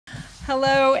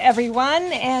Hello,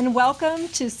 everyone, and welcome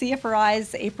to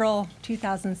CFRI's April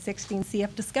 2016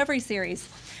 CF Discovery Series.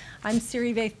 I'm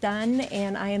cfri-live,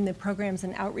 and I am the Programs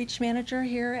and Outreach Manager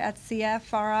here at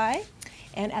CFRI.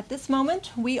 And at this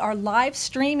moment, we are live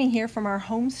streaming here from our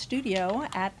home studio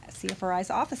at CFRI's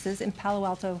offices in Palo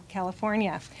Alto,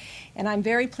 California. And I'm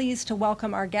very pleased to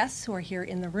welcome our guests who are here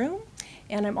in the room,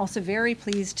 and I'm also very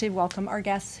pleased to welcome our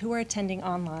guests who are attending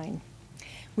online.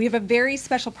 We have a very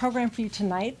special program for you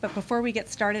tonight, but before we get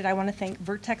started, I want to thank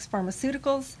Vertex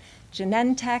Pharmaceuticals,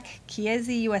 Genentech,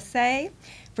 Chiesi USA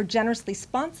for generously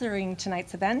sponsoring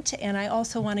tonight's event, and I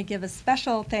also want to give a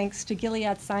special thanks to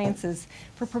Gilead Sciences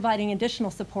for providing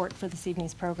additional support for this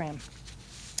evening's program.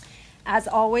 As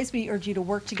always, we urge you to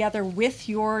work together with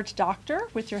your doctor,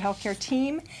 with your healthcare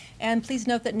team, and please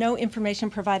note that no information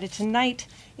provided tonight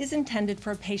is intended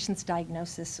for a patient's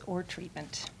diagnosis or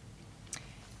treatment.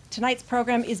 Tonight's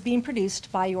program is being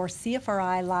produced by your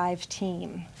cfri-live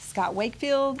team, Scott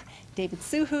Wakefield, David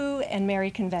Suhu, and Mary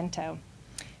Convento.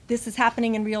 This is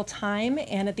happening in real time,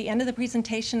 and at the end of the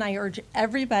presentation, I urge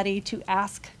everybody to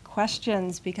ask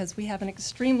questions because we have an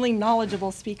extremely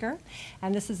knowledgeable speaker,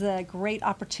 and this is a great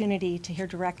opportunity to hear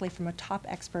directly from a top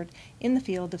expert in the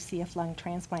field of CF lung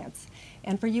transplants.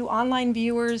 And for you online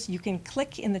viewers, you can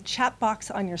click in the chat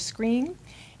box on your screen,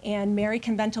 and Mary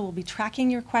Convento will be tracking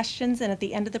your questions, and at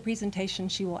the end of the presentation,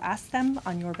 she will ask them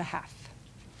on your behalf.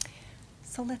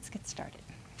 So let's get started.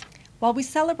 While we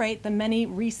celebrate the many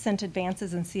recent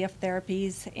advances in CF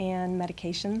therapies and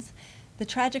medications, the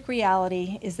tragic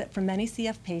reality is that for many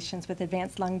CF patients with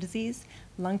advanced lung disease,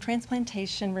 lung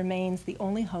transplantation remains the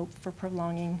only hope for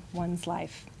prolonging one's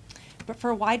life. But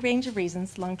for a wide range of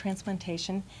reasons, lung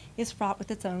transplantation is fraught with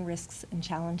its own risks and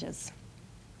challenges.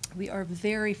 We are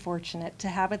very fortunate to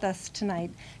have with us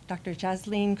tonight Dr.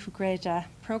 Jasleen Kukreja,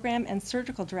 Program and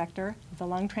Surgical Director of the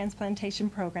Lung Transplantation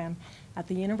Program at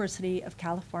the University of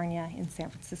California in San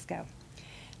Francisco.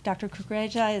 Dr.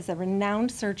 Kukreja is a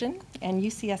renowned surgeon, and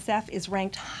UCSF is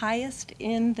ranked highest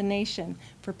in the nation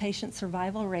for patient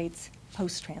survival rates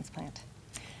post-transplant.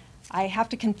 I have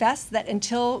to confess that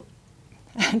until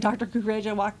Dr.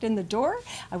 Kukreja walked in the door,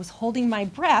 I was holding my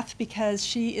breath because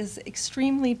she is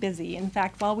extremely busy. In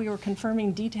fact, while we were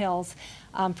confirming details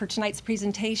for tonight's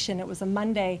presentation, it was a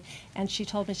Monday, and she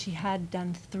told me she had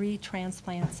done 3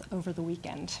 transplants over the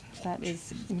weekend. That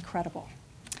is incredible.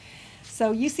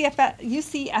 So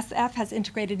UCSF has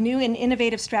integrated new and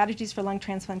innovative strategies for lung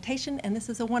transplantation, and this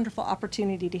is a wonderful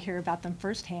opportunity to hear about them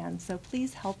firsthand. So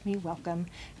please help me welcome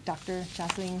Dr.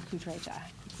 Jasleen Kukreja.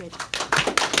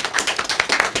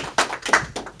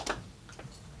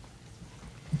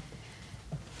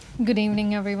 Good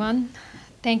evening, everyone.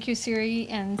 Thank you, Siri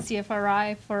and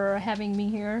CFRI, for having me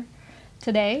here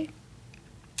today.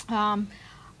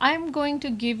 I'm going to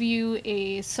give you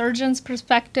a surgeon's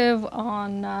perspective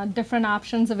on different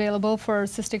options available for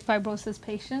cystic fibrosis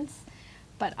patients.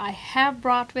 But I have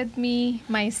brought with me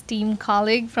my esteemed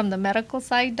colleague from the medical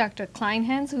side, Dr.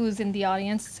 Kleinhans, who's in the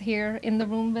audience here in the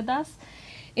room with us,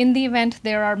 in the event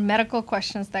there are medical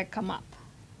questions that come up,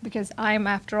 because I'm,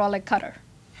 after all, a cutter.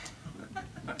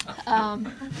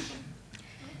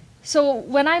 So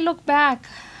when I look back,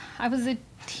 I was a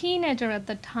teenager at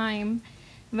the time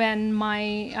when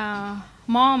my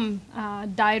mom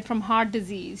died from heart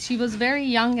disease. She was very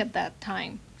young at that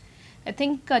time. I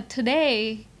think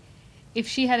today, if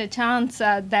she had a chance,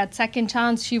 that second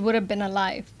chance, she would have been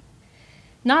alive.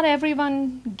 Not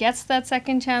everyone gets that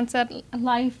second chance at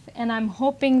life, and I'm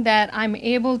hoping that I'm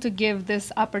able to give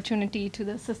this opportunity to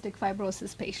the cystic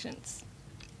fibrosis patients.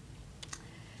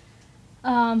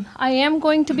 I am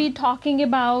going to be talking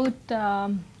about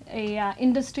a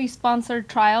industry-sponsored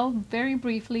trial very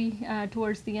briefly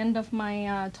towards the end of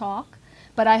my talk,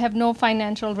 but I have no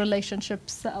financial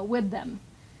relationships with them.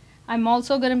 I'm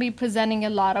also going to be presenting a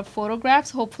lot of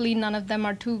photographs. Hopefully none of them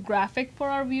are too graphic for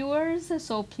our viewers,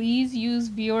 so please use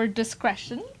viewer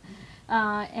discretion.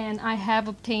 And I have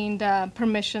obtained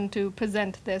permission to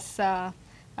present this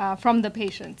from the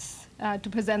patients, to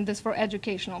present this for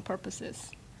educational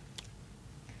purposes.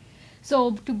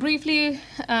 So to briefly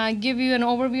give you an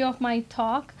overview of my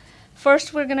talk,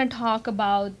 first we're going to talk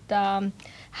about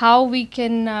how we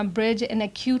can bridge an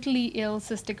acutely ill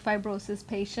cystic fibrosis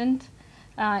patient.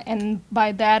 And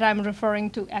by that I'm referring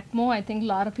to ECMO. I think a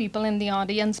lot of people in the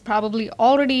audience probably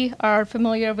already are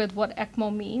familiar with what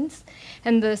ECMO means.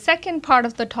 And the second part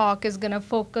of the talk is going to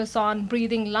focus on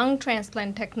breathing lung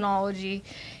transplant technology.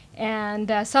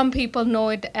 And some people know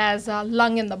it as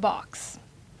lung in the box.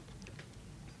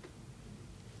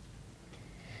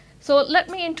 So let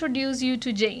me introduce you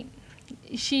to Jane.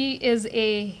 She is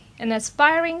a an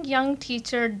aspiring young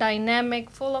teacher, dynamic,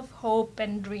 full of hope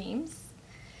and dreams.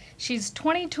 She's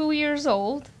 22 years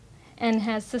old and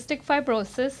has cystic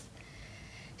fibrosis.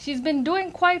 She's been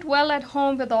doing quite well at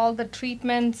home with all the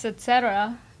treatments,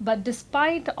 etc. But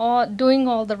despite doing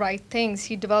all the right things,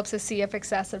 she develops a CF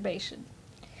exacerbation.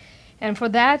 And for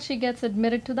that, she gets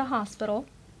admitted to the hospital.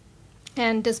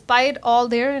 And despite all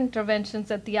their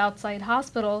interventions at the outside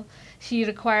hospital, she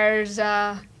requires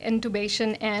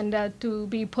intubation and to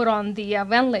be put on the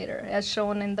ventilator, as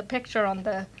shown in the picture on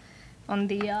the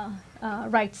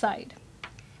right side.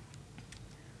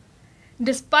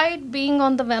 Despite being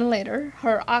on the ventilator,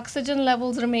 her oxygen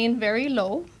levels remain very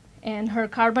low, and her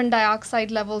carbon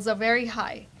dioxide levels are very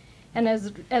high. And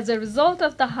as a result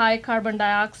of the high carbon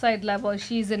dioxide level,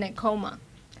 she's in a coma.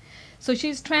 So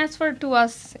she's transferred to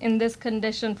us in this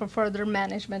condition for further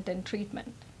management and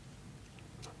treatment.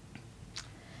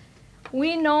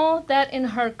 We know that in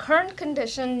her current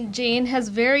condition, Jane has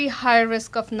very high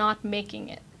risk of not making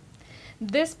it.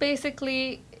 This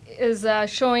basically is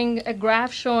showing a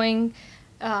graph showing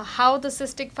how the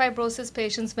cystic fibrosis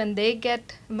patients, when they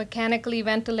get mechanically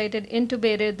ventilated,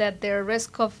 intubated, that their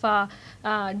risk of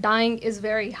dying is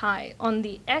very high. On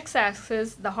the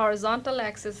x-axis, the horizontal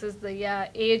axis is the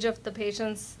age of the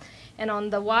patients, and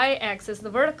on the y-axis, the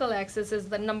vertical axis, is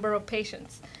the number of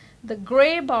patients. The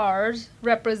gray bars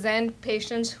represent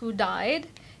patients who died,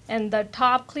 and the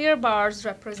top clear bars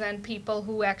represent people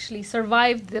who actually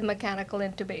survived the mechanical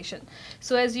intubation.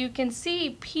 So as you can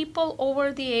see, people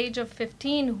over the age of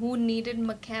 15 who needed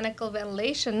mechanical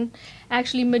ventilation,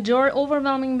 actually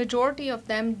overwhelming majority of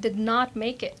them did not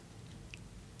make it.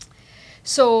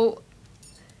 So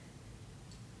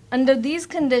under these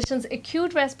conditions,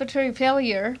 acute respiratory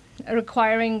failure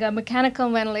requiring mechanical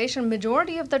ventilation,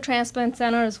 majority of the transplant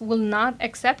centers will not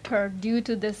accept her due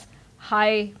to this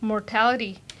high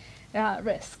mortality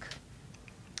risk.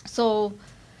 So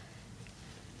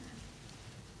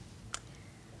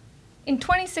in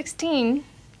 2016,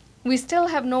 we still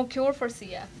have no cure for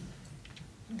CF.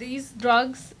 These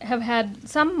drugs have had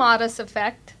some modest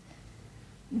effect.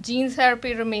 Gene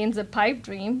therapy remains a pipe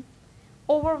dream.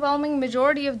 Overwhelming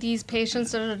majority of these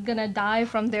patients are going to die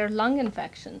from their lung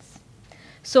infections.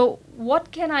 So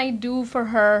what can I do for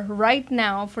her right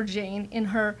now, for Jane, in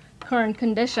her current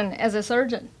condition as a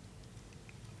surgeon?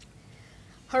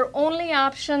 Her only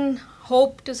option,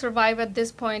 hope to survive at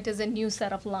this point, is a new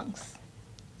set of lungs.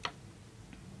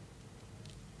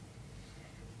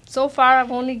 So far,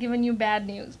 I've only given you bad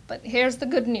news, but here's the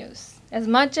good news. As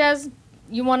much as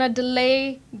you want to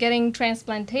delay getting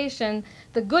transplantation,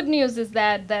 the good news is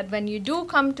that when you do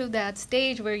come to that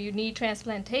stage where you need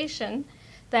transplantation,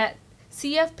 that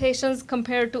CF patients,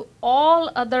 compared to all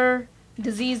other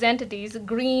disease entities,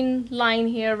 green line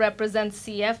here represents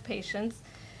CF patients,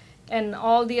 and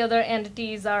all the other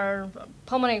entities are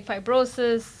pulmonary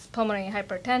fibrosis, pulmonary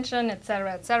hypertension, et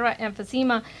cetera,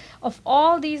 emphysema. Of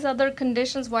all these other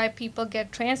conditions why people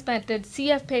get transplanted,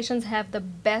 CF patients have the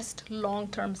best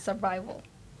long-term survival.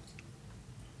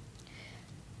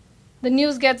 The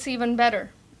news gets even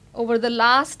better. Over the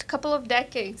last couple of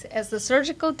decades, as the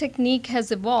surgical technique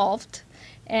has evolved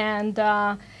and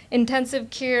intensive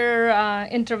care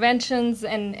interventions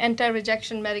and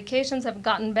anti-rejection medications have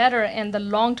gotten better, and the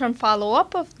long-term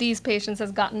follow-up of these patients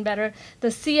has gotten better, the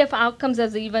CF outcomes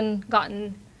has even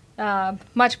gotten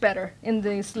much better in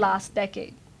this last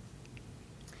decade.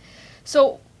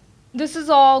 So this is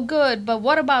all good, but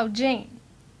what about Jane?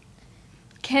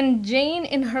 Can Jane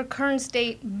in her current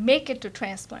state make it to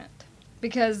transplant?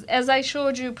 Because as I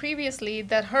showed you previously,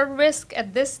 that her risk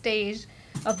at this stage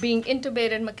of being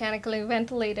intubated, mechanically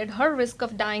ventilated, her risk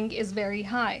of dying is very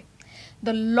high.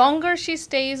 The longer she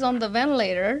stays on the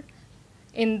ventilator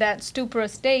in that stupor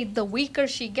state, the weaker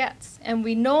she gets. And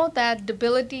we know that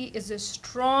debility is a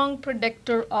strong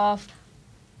predictor of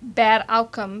bad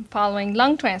outcome following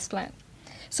lung transplant.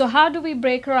 So how do we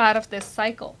break her out of this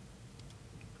cycle?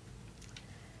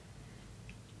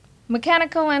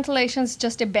 Mechanical ventilation is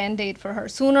just a band-aid for her.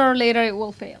 Sooner or later it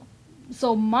will fail.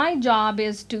 So my job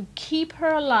is to keep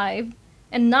her alive,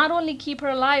 and not only keep her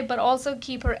alive, but also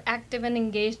keep her active and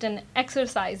engaged and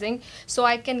exercising, so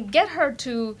I can get her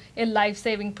to a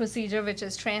life-saving procedure, which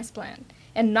is transplant,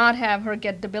 and not have her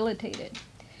get debilitated.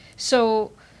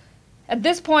 So at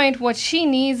this point, what she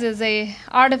needs is a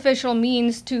artificial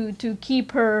means to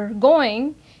keep her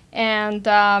going, and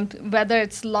whether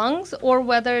it's lungs or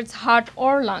whether it's heart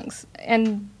or lungs.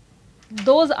 And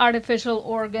those artificial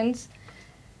organs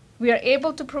we are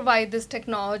able to provide this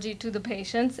technology to the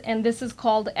patients, and this is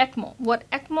called ECMO. What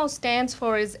ECMO stands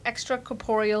for is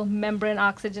extracorporeal membrane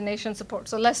oxygenation support.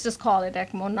 So let's just call it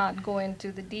ECMO, not go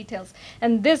into the details.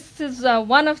 And this is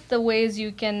one of the ways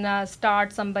you can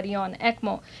start somebody on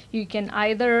ECMO. You can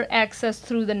either access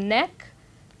through the neck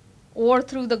or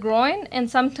through the groin, and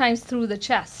sometimes through the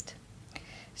chest.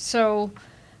 So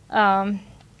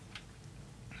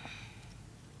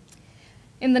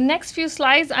in the next few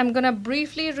slides, I'm going to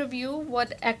briefly review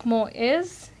what ECMO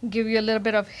is, give you a little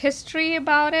bit of history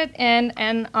about it,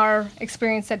 and our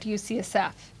experience at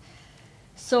UCSF.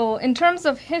 So in terms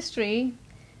of history,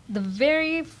 the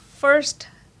very first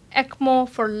ECMO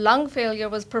for lung failure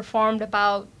was performed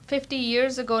about 50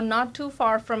 years ago, not too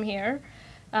far from here,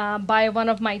 by one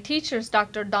of my teachers,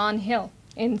 Dr. Don Hill,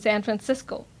 in San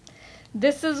Francisco.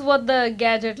 This is what the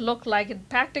gadget looked like. It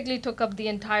practically took up the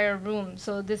entire room.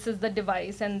 So this is the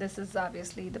device, and this is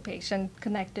obviously the patient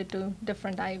connected to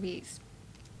different IVs.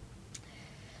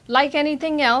 Like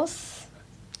anything else,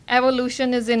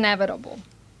 evolution is inevitable.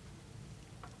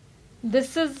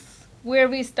 This is where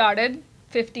we started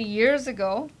 50 years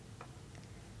ago.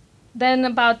 Then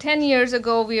about 10 years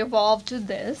ago, we evolved to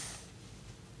this.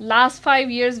 Last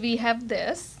 5 years, we have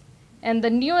this. And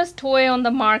the newest toy on the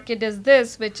market is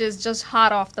this, which is just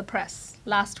hot off the press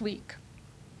last week.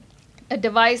 A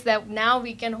device that now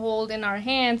we can hold in our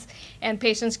hands, and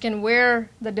patients can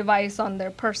wear the device on their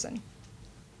person.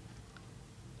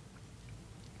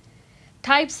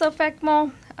 Types of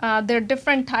ECMO. There are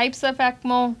different types of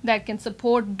ECMO that can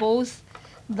support both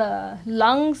the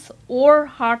lungs or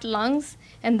heart lungs.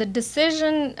 And the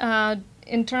decision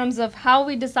in terms of how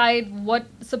we decide what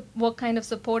kind of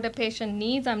support a patient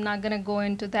needs, I'm not going to go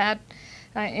into that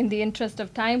in the interest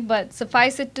of time, but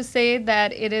suffice it to say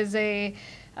that it is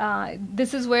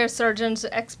this is where surgeons'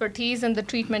 expertise and the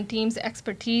treatment team's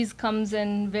expertise comes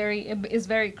in is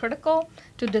very critical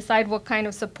to decide what kind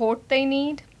of support they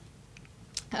need.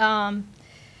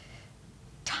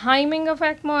 Timing of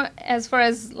ECMO, as far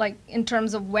as like in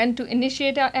terms of when to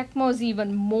initiate our ECMO, is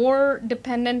even more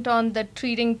dependent on the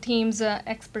treating team's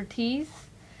expertise.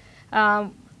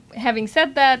 Having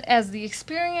said that, as the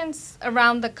experience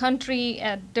around the country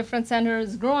at different centers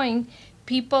is growing,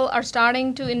 people are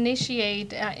starting to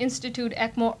institute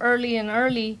ECMO early and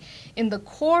early in the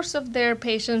course of their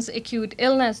patient's acute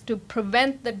illness to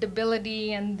prevent the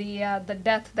debility and the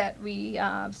death that we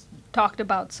talked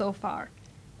about so far.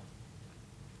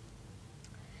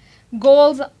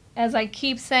 Goals, as I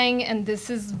keep saying, and this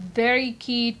is very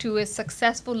key to a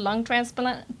successful lung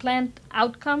transplant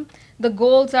outcome, the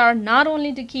goals are not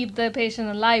only to keep the patient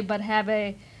alive, but have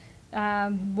a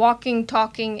walking,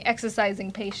 talking,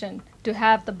 exercising patient to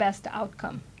have the best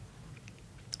outcome.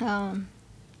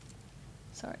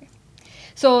 Sorry.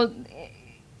 So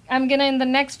I'm going to, in the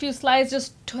next few slides,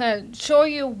 just to show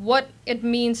you what it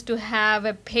means to have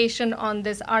a patient on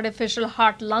this artificial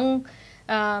heart-lung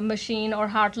machine or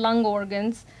heart-lung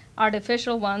organs,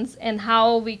 artificial ones, and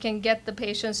how we can get the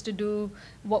patients to do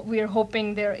what we're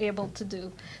hoping they're able to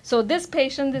do. So this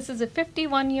patient, this is a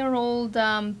 51-year-old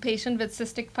patient with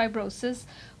cystic fibrosis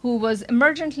who was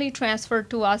emergently transferred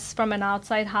to us from an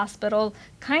outside hospital,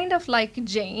 kind of like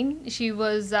Jane. She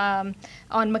was on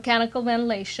mechanical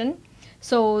ventilation.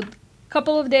 So a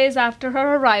couple of days after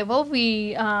her arrival,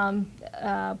 we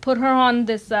put her on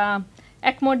this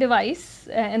ECMO device,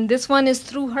 and this one is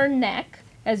through her neck,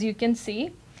 as you can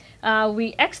see.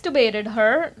 We extubated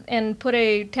her and put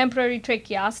a temporary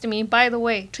tracheostomy. By the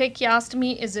way,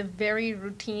 tracheostomy is a very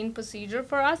routine procedure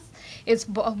for us. It's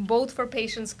both for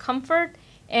patients' comfort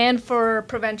and for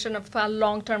prevention of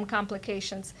long-term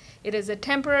complications. It is a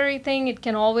temporary thing. It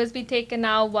can always be taken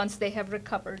out once they have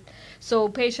recovered. So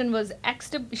patient was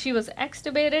she was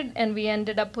extubated, and we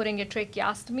ended up putting a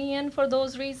tracheostomy in for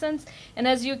those reasons. And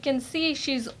as you can see,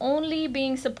 she's only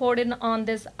being supported on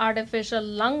this artificial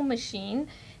lung machine,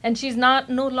 and she's no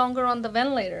longer on the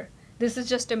ventilator. This is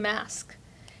just a mask.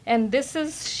 And this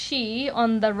is she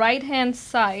on the right-hand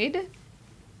side.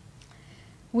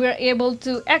 We're able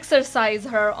to exercise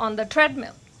her on the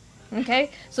treadmill.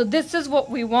 Okay, so this is what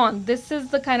we want. This is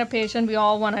the kind of patient we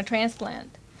all want to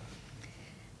transplant.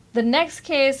 The next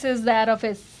case is that of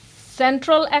a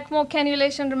central ECMO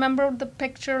cannulation. Remember the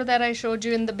picture that I showed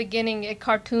you in the beginning, a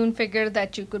cartoon figure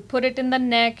that you could put it in the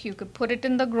neck, you could put it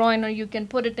in the groin, or you can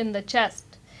put it in the chest.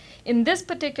 In this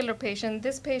particular patient,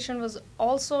 this patient was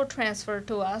also transferred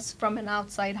to us from an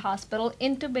outside hospital,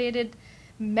 intubated,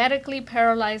 medically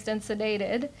paralyzed and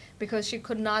sedated because she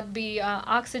could not be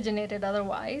oxygenated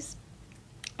otherwise.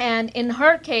 And in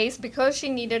her case, because she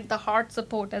needed the heart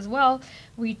support as well,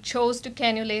 we chose to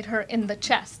cannulate her in the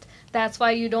chest. That's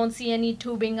why you don't see any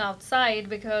tubing outside,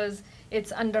 because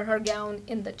it's under her gown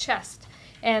in the chest.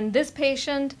 And this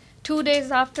patient, 2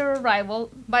 days after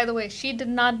arrival, by the way, she did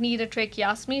not need a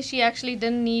tracheostomy. She actually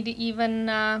didn't need even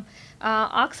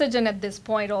oxygen at this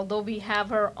point, although we have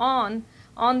her on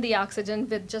the oxygen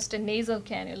with just a nasal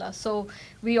cannula. So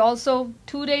we also,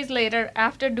 2 days later,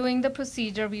 after doing the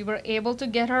procedure, we were able to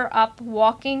get her up,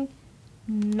 walking,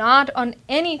 not on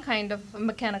any kind of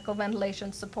mechanical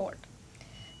ventilation support.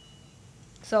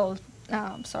 So,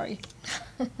 sorry,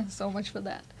 so much for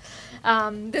that.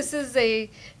 This is a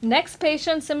next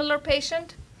patient, similar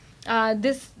patient.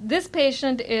 This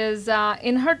patient is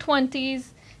in her 20s.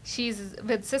 She's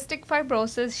with cystic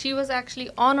fibrosis. She was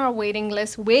actually on our waiting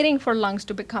list, waiting for lungs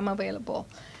to become available.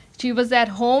 She was at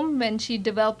home when she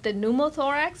developed a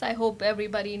pneumothorax. I hope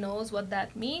everybody knows what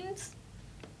that means.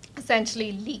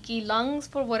 Essentially leaky lungs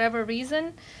for whatever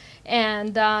reason.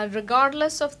 And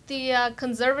regardless of the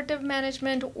conservative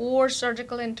management or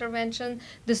surgical intervention,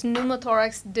 this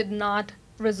pneumothorax did not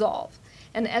resolve.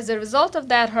 And as a result of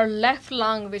that, her left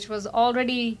lung, which was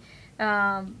already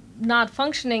not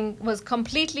functioning, was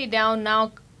completely down.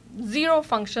 Now 0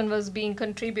 function was being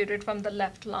contributed from the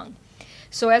left lung.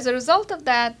 So as a result of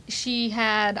that, she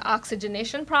had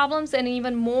oxygenation problems, and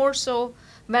even more so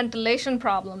ventilation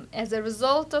problem. As a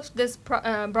result of this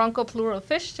bronchopleural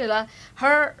fistula,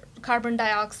 her carbon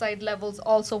dioxide levels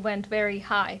also went very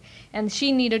high, and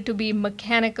she needed to be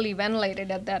mechanically ventilated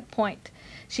at that point.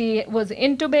 She was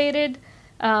intubated,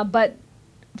 but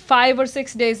 5 or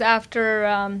 6 days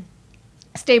after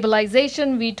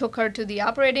stabilization, we took her to the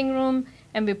operating room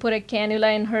and we put a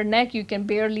cannula in her neck. You can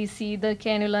barely see the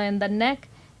cannula in the neck,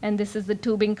 and this is the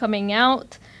tubing coming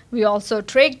out. We also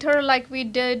trached her like we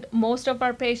did most of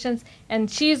our patients,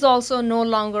 and she's also no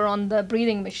longer on the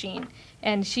breathing machine,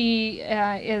 and she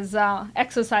is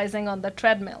exercising on the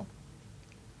treadmill.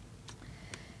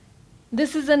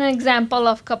 This is an example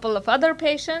of a couple of other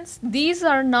patients. These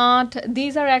are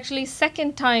actually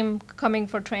second time coming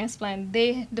for transplant.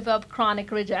 They developed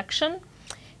chronic rejection,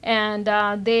 and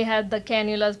they had the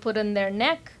cannulas put in their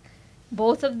neck.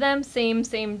 Both of them, same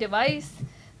device,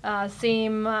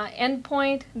 same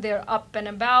endpoint. They're up and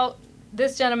about.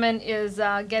 This gentleman is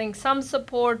getting some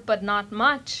support, but not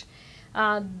much.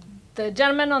 The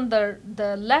gentleman on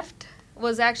the left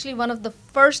was actually one of the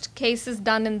first cases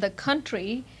done in the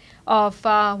country of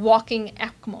walking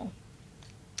ECMO,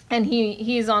 and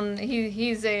he's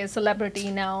a celebrity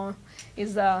now.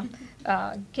 His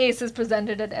case is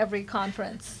presented at every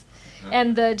conference.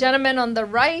 And the gentleman on the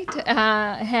right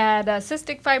had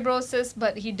cystic fibrosis,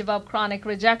 but he developed chronic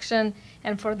rejection,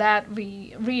 and for that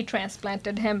we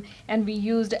retransplanted him, and we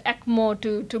used ECMO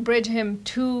to bridge him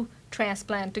to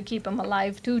transplant, to keep him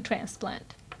alive to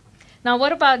transplant. Now,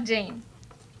 what about Jane?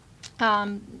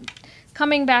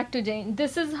 Coming back to Jane,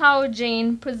 this is how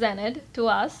Jane presented to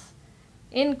us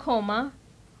in coma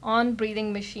on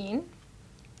breathing machine.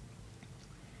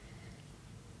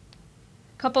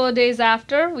 A couple of days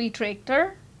after, we trached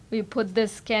her. We put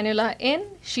this cannula in.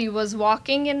 She was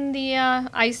walking in the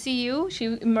ICU.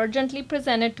 She emergently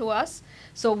presented to us.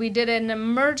 So we did an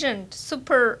emergent,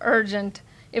 super urgent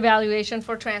evaluation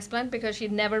for transplant because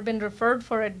she'd never been referred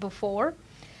for it before.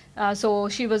 So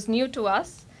she was new to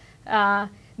us.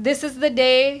 This is the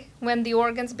day when the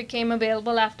organs became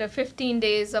available after 15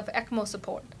 days of ECMO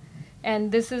support.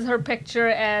 And this is her picture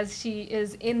as she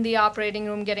is in the operating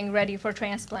room getting ready for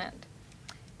transplant.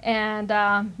 And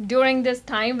during this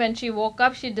time, when she woke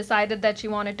up, she decided that she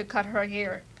wanted to cut her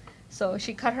hair. So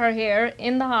she cut her hair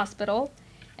in the hospital.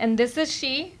 And this is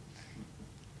she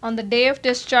on the day of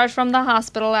discharge from the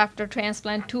hospital after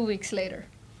transplant 2 weeks later.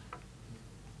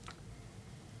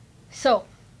 So,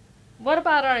 what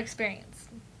about our experience?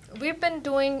 We've been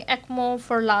doing ECMO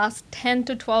for last 10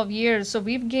 to 12 years, so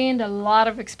we've gained a lot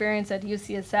of experience at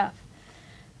UCSF.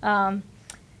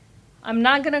 I'm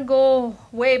not going to go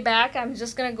way back. I'm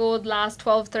just going to go the last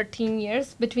 12, 13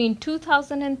 years. Between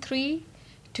 2003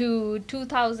 to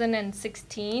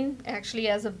 2016, actually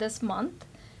as of this month,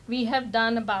 we have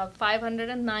done about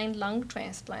 509 lung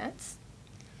transplants.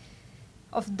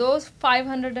 Of those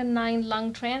 509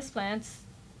 lung transplants,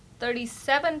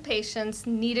 37 patients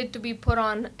needed to be put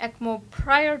on ECMO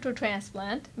prior to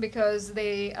transplant because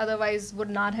they otherwise would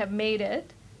not have made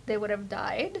it. They would have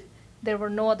died. There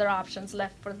were no other options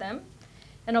left for them.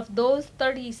 And of those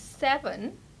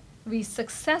 37, we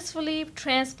successfully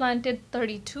transplanted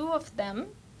 32 of them.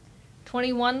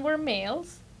 21 were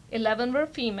males, 11 were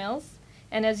females.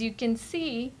 And as you can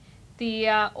see,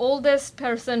 the oldest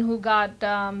person who got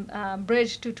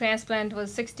bridged to transplant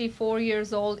was 64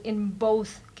 years old in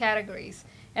both categories.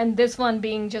 and this one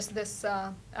being just this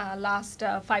last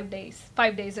 5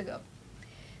 days ago.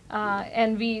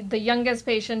 And the youngest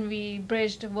patient we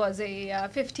bridged was a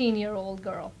 15-year-old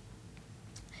girl.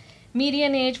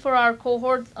 Median age for our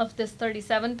cohort of this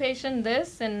 37 patient,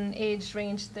 and age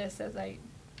range this as I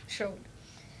showed.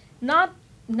 Now,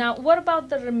 what about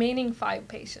the remaining 5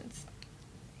 patients?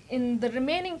 In the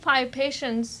remaining 5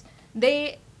 patients,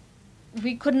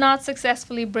 we could not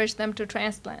successfully bridge them to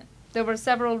transplant. There were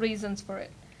several reasons for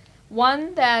it.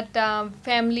 One, that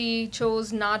family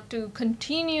chose not to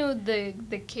continue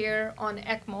the care on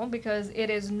ECMO because it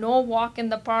is no walk in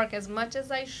the park. As much as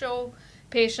I show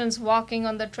patients walking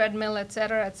on the treadmill, et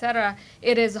cetera,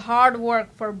 it is hard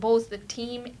work for both the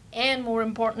team and, more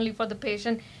importantly, for the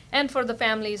patient and for the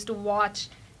families to watch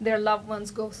their loved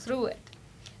ones go through it.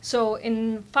 So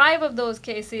in 5 of those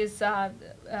cases,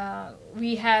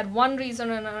 we had one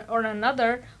reason or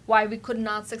another why we could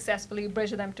not successfully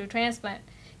bridge them to transplant.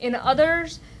 In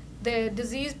others, the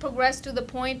disease progressed to the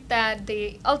point that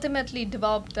they ultimately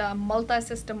developed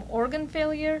multi-system organ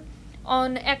failure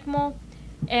on ECMO.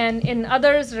 And in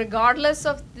others, regardless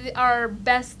of our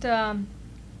best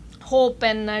hope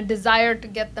and desire to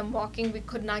get them walking, we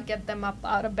could not get them up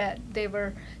out of bed. They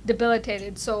were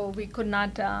debilitated, so we could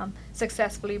not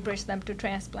successfully bridge them to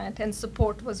transplant, and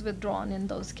support was withdrawn in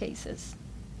those cases.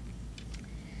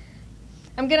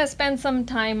 I'm going to spend some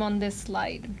time on this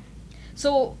slide.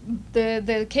 So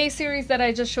the case series that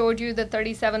I just showed you, the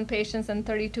 37 patients and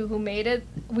 32 who made it,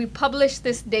 we published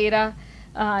this data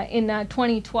in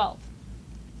 2012.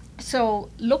 So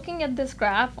looking at this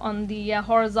graph on the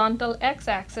horizontal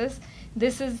x-axis,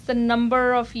 this is the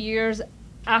number of years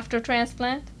after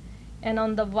transplant, and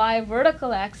on the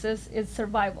y-vertical axis is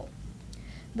survival.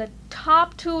 The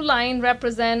top 2 lines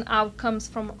represent outcomes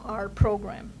from our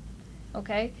program,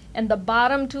 okay? And the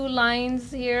bottom 2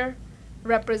 lines here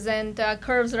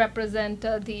curves represent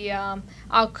the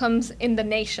outcomes in the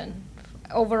nation,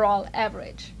 overall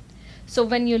average. So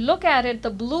when you look at it, the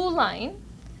blue line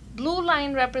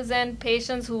represent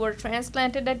patients who were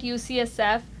transplanted at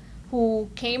UCSF, who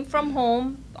came from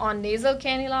home on nasal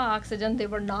cannula oxygen. They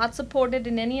were not supported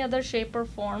in any other shape or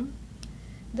form.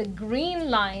 The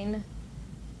green line,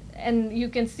 and you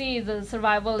can see the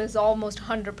survival is almost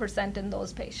 100% in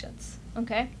those patients,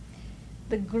 okay?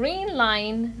 The green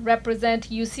line represent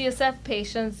UCSF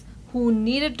patients who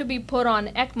needed to be put on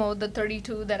ECMO, the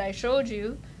 32 that I showed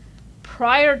you,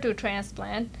 prior to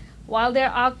transplant, while their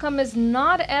outcome is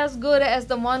not as good as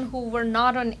the one who were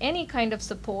not on any kind of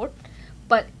support.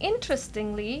 But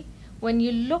interestingly, when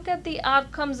you look at the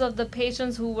outcomes of the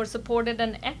patients who were supported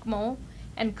on ECMO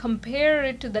and compare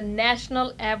it to the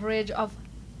national average of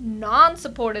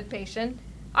non-supported patients,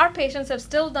 our patients have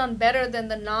still done better than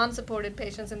the non-supported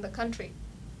patients in the country,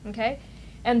 okay?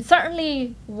 And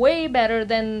certainly way better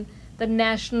than the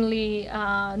national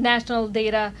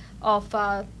data of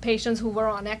patients who were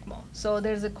on ECMO. So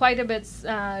there's quite a bit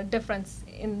difference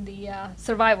in the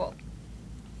survival.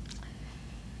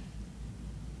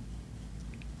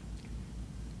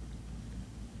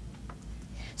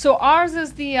 So ours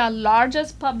is the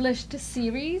largest published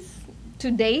series to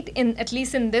date, at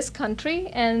least in this country,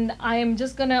 and I am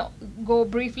just going to go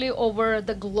briefly over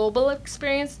the global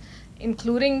experience,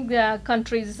 including the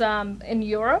countries in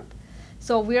Europe.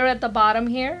 So we're at the bottom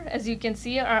here. As you can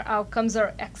see, our outcomes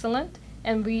are excellent,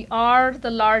 and we are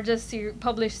the largest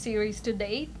published series to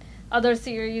date. Other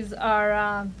series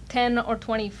are 10 or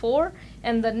 24,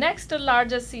 and the next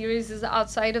largest series is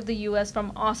outside of the US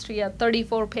from Austria,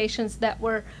 34 patients that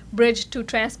were bridged to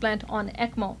transplant on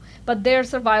ECMO, but their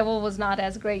survival was not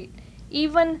as great.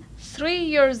 Even 3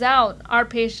 years out, our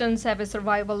patients have a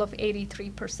survival of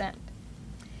 83%.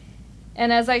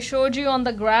 And as I showed you on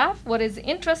the graph, what is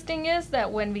interesting is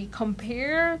that when we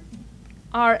compare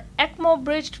our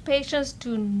ECMO-bridged patients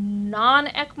to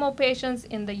non-ECMO patients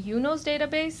in the UNOS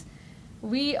database,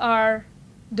 we are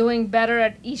doing better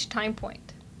at each time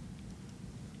point.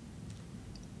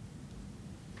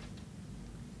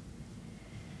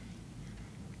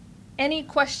 Any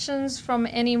questions from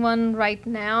anyone right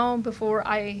now before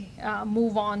I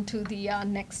move on to the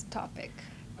next topic?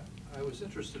 I was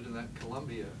interested in that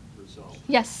Colombia result.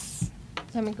 Yes.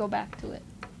 Let me go back to it.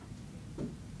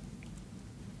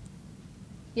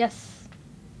 Yes.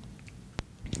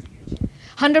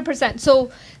 100%.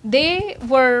 So they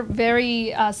were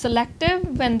very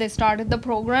selective when they started the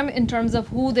program in terms of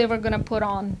who they were going to put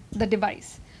on the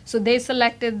device. So they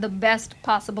selected the best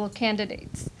possible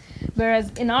candidates.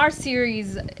 Whereas in our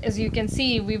series, as you can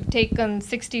see, we've taken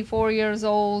 64 years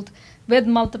old with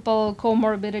multiple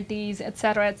comorbidities, et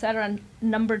cetera, et cetera. And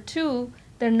 2,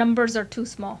 their numbers are too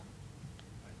small.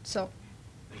 So.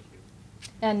 Thank you.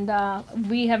 And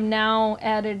we have now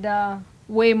added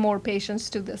way more patients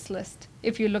to this list,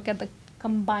 if you look at the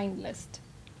combined list.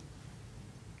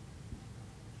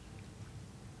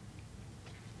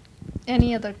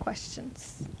 Any other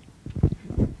questions?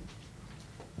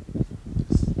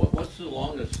 What's the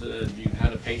longest you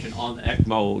had a patient on the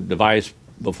ECMO device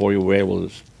before you were able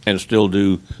to and still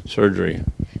do surgery?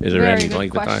 Is there any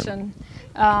length of time?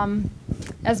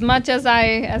 As much as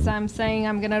I'm saying,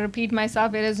 I'm going to repeat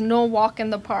myself, it is no walk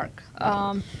in the park.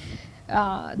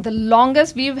 The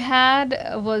longest we've had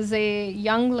was a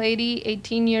young lady,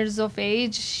 18 years of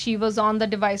age. She was on the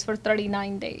device for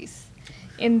 39 days.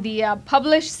 In the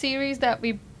published series that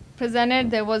we presented,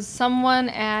 there was someone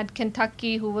at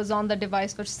Kentucky who was on the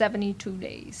device for 72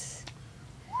 days.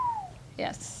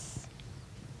 Yes.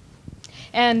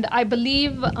 And I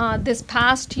believe this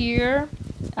past year,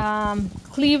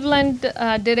 Cleveland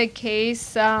did a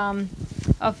case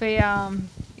of a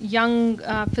young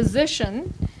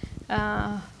physician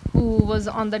who was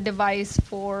on the device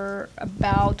for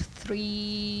about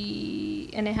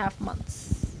 3.5 months.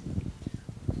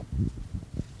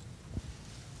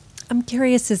 I'm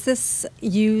curious, is this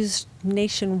used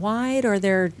nationwide, or are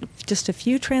there just a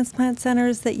few transplant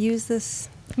centers that use this?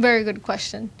 Very good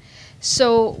question.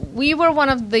 So we were one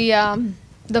of the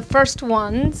first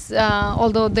ones,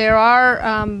 although there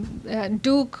are,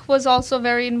 Duke was also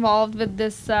very involved with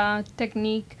this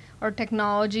technique or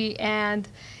technology, and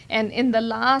in the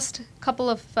last couple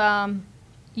of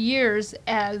years,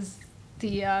 as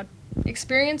the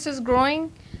experience is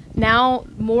growing, now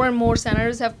more and more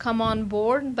centers have come on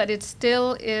board, but it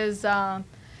still is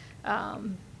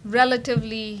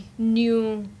relatively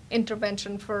new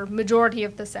intervention for majority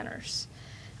of the centers.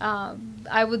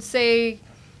 I would say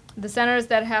the centers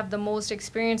that have the most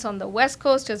experience on the West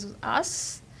Coast is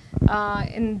us.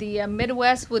 In the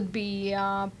Midwest would be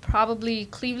probably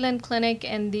Cleveland Clinic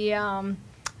and the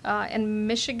in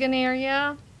Michigan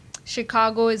area.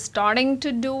 Chicago is starting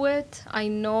to do it, I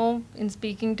know, in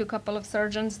speaking to a couple of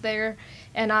surgeons there.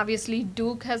 And obviously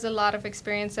Duke has a lot of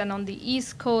experience. And on the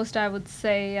East Coast, I would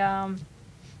say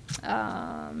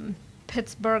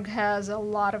Pittsburgh has a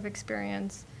lot of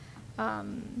experience.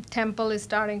 Temple is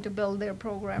starting to build their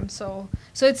program. So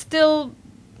it's still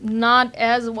not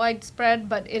as widespread,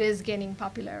 but it is gaining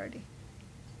popularity.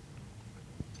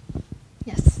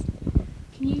 Yes.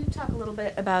 Can you talk a little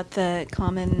bit about the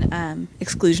common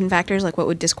exclusion factors, like what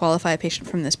would disqualify a patient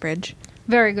from this bridge?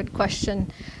 Very good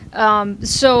question.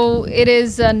 So it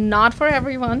is not for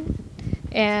everyone.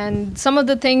 And some of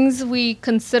the things we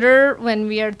consider when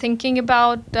we are thinking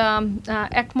about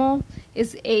ECMO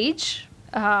is age.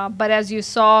 But as you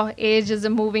saw, age is a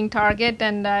moving target,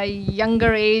 and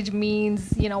younger age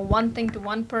means, one thing to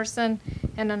one person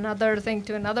and another thing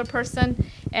to another person.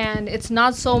 And it's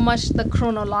not so much the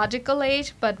chronological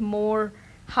age, but more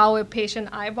how a patient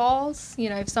eyeballs.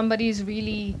 If somebody is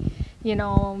really,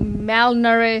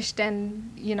 malnourished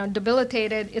and,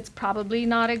 debilitated, it's probably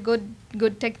not a good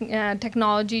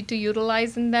technology to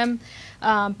utilize in them.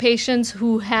 Patients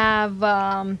who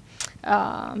have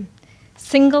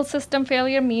single system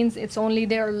failure means it's only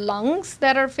their lungs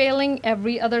that are failing,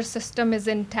 every other system is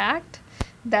intact.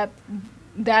 That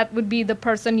would be the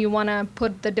person you want to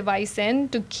put the device in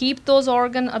to keep those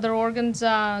other organs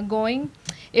going.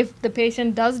 If the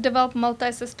patient does develop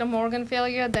multi-system organ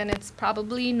failure, then it's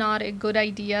probably not a good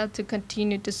idea to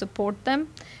continue to support them,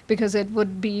 because it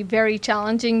would be very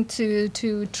challenging to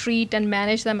treat and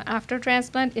manage them after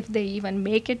transplant, if they even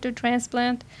make it to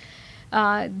transplant.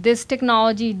 This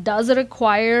technology does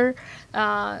require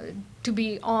to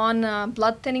be on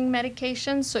blood thinning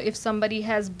medication. So if somebody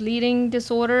has bleeding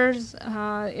disorders,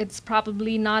 it's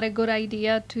probably not a good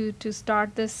idea to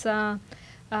start this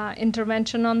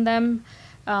intervention on them.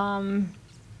 Mary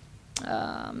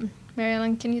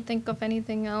Ellen, can you think of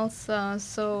anything else?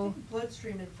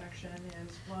 Bloodstream infection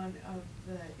is one of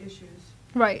the issues.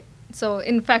 Right. So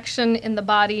infection in the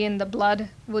body, in the blood,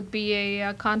 would be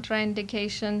a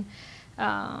contraindication.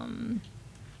 And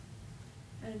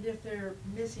if they're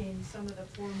missing some of the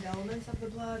formed elements of the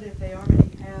blood, if they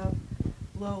already have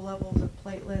low levels of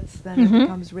platelets, then it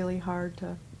becomes really hard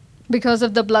to... Because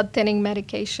of the blood thinning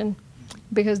medication,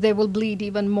 because they will bleed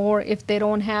even more if they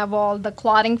don't have all the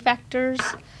clotting factors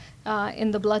in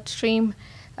the bloodstream.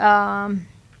 Those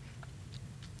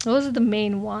are the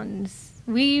main ones.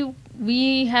 We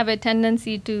have a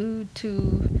tendency to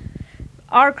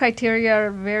our criteria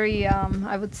are very,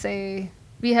 I would say,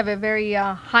 we have a very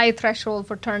high threshold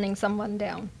for turning someone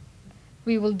down.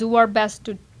 We will do our best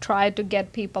to try to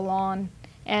get people on.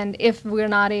 And if we're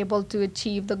not able to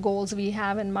achieve the goals we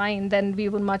have in mind, then we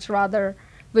would much rather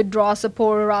withdraw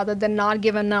support rather than not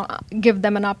give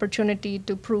them an opportunity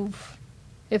to prove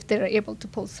if they're able to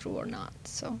pull through or not.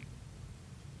 So.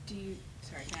 Do you,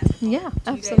 sorry, can I ask a follow-up? Yeah,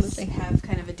 Do absolutely. you guys have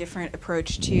kind of a different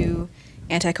approach to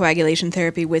anticoagulation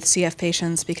therapy with CF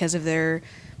patients because of their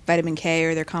vitamin K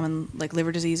or their common like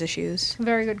liver disease issues?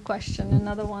 Very good question.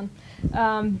 Another one.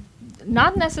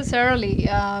 Not necessarily.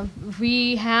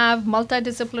 We have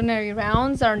multidisciplinary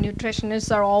rounds. Our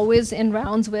nutritionists are always in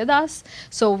rounds with us,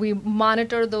 so we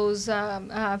monitor those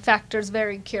factors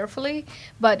very carefully.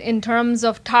 But in terms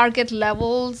of target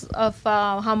levels of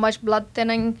how much blood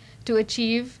thinning to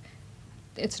achieve,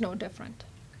 it's no different.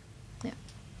 Yeah.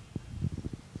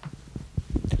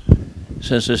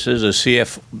 Since this is a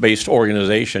CF-based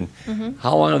organization,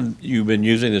 how long have you been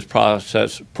using this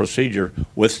procedure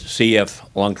with CF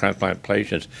lung transplant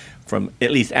patients? From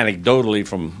at least anecdotally,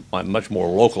 from a much more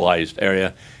localized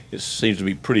area, it seems to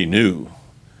be pretty new,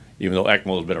 even though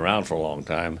ECMO has been around for a long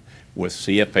time. With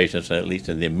CF patients, at least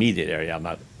in the immediate area, I'm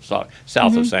not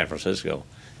south of San Francisco,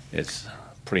 it's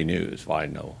pretty new, as far as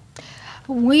I know.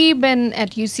 We've been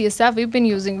at UCSF, we've been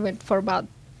using it for about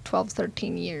 12,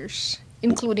 13 years,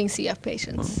 including CF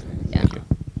patients. Yeah. Thank you.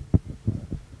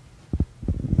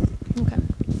 Okay.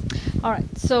 All right.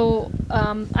 So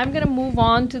I'm going to move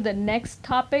on to the next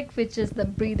topic, which is the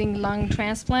breathing lung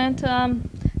transplant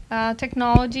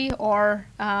technology, or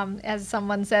as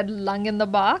someone said, lung in the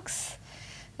box.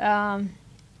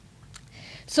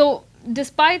 So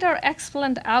despite our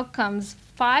excellent outcomes,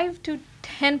 5 to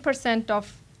 10%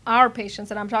 of our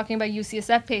patients, and I'm talking about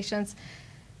UCSF patients,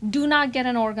 do not get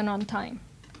an organ on time.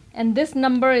 And this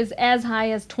number is as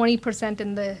high as 20%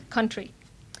 in the country.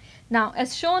 Now,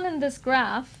 as shown in this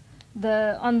graph,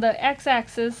 on the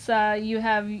x-axis, you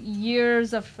have year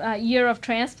of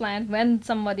transplant, when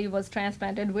somebody was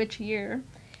transplanted, which year.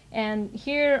 And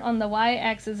here on the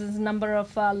y-axis is number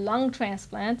of lung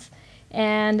transplants.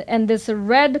 And this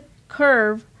red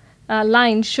curve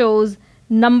line shows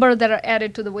number that are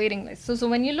added to the waiting list. So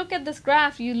when you look at this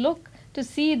graph, you look to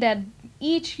see that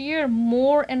each year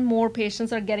more and more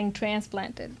patients are getting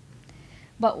transplanted.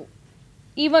 But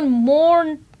even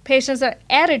more patients are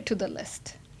added to the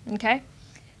list, okay?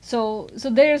 So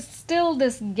there's still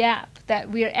this gap that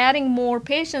we are adding more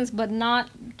patients but not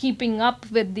keeping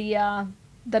up with the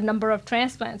number of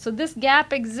transplants. So this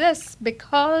gap exists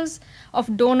because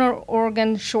of donor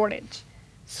organ shortage,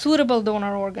 suitable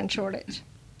donor organ shortage.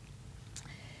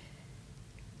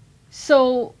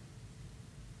 So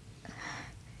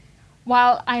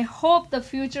while I hope the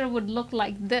future would look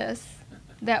like this,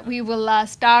 that we will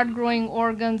start growing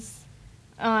organs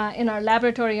in our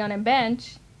laboratory on a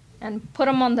bench and put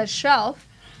them on the shelf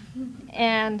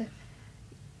and,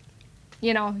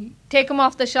 take them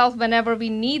off the shelf whenever we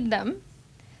need them,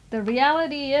 the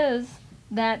reality is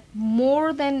that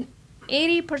more than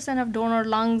 80% of donor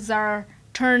lungs are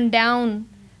turned down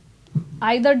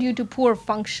either due to poor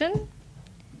function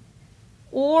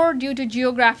or due to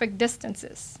geographic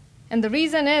distances. And the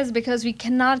reason is because we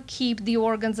cannot keep the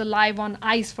organs alive on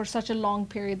ice for such a long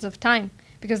periods of time,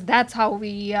 because that's how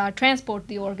we transport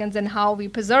the organs and how we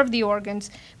preserve the organs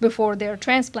before they're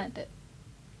transplanted.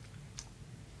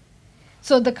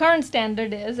 So the current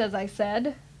standard is, as I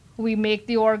said, we make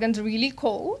the organs really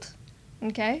cold,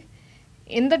 okay,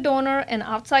 in the donor and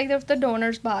outside of the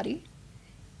donor's body,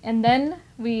 and then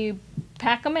we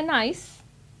pack them in ice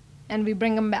and we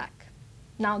bring them back.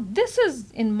 Now, this is,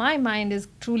 in my mind, is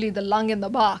truly the lung in the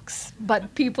box,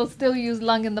 but people still use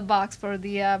lung in the box for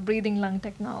the breathing lung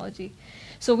technology.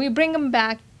 So we bring them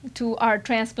back to our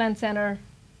transplant center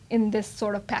in this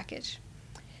sort of package.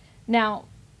 Now,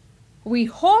 we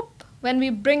hope when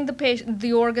we bring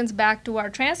the organs back to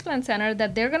our transplant center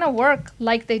that they're going to work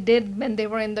like they did when they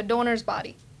were in the donor's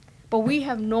body. But we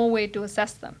have no way to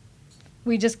assess them.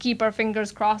 We just keep our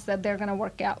fingers crossed that they're going to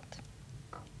work out.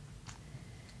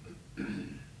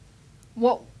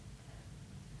 What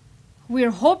we're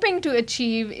hoping to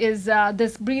achieve is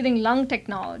this breathing lung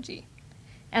technology.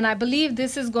 And I believe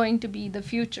this is going to be the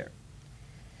future.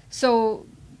 So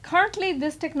currently,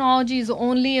 this technology is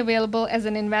only available as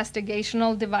an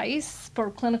investigational device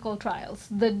for clinical trials.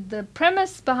 The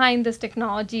premise behind this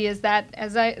technology is that,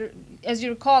 as you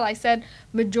recall, I said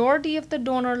majority of the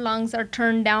donor lungs are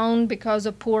turned down because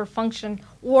of poor function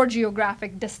or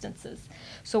geographic distances.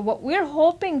 So what we're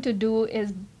hoping to do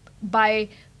is, by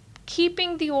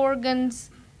keeping the organs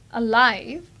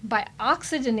alive, by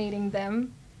oxygenating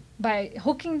them, by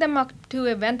hooking them up to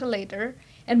a ventilator,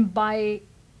 and by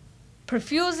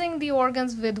perfusing the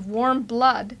organs with warm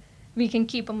blood, we can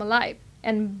keep them alive.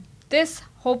 And this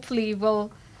hopefully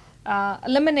will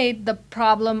eliminate the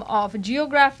problem of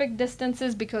geographic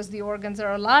distances because the organs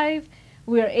are alive,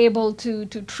 We're able to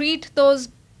treat those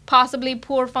possibly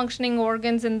poor functioning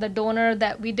organs in the donor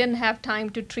that we didn't have time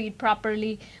to treat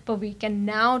properly, but we can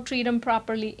now treat them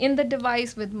properly in the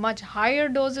device with much higher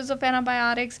doses of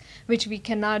antibiotics, which we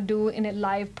cannot do in a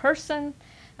live person.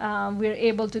 We're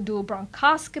able to do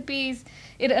bronchoscopies.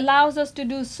 It allows us to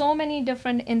do so many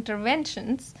different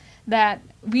interventions that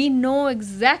we know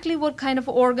exactly what kind of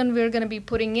organ we're going to be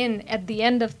putting in at the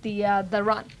end of the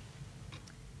run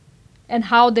and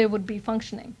how they would be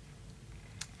functioning.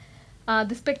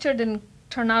 This picture didn't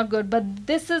turn out good, but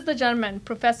this is the gentleman,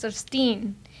 Professor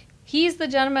Steen. He's the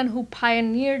gentleman who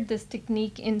pioneered this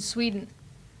technique in Sweden.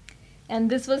 And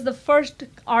this was the first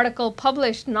article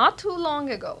published not too long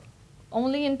ago,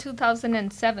 only in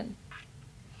 2007.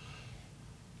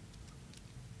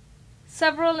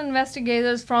 Several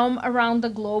investigators from around the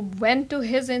globe went to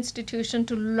his institution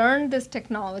to learn this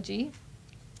technology,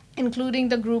 including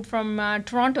the group from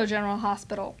Toronto General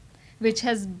Hospital, which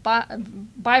has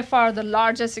by far the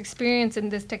largest experience in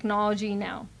this technology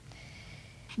now.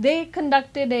 They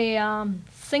conducted a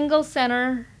single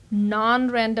center,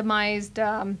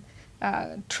 non-randomized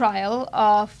trial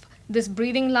of this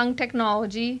breathing lung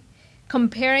technology,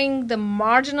 comparing the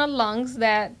marginal lungs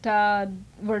that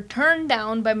were turned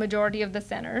down by majority of the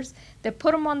centers. They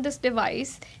put them on this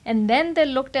device, and then they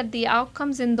looked at the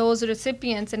outcomes in those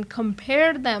recipients and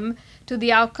compared them to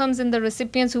the outcomes in the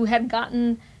recipients who had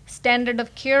gotten standard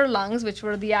of care lungs, which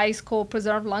were the ice cold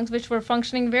preserved lungs, which were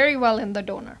functioning very well in the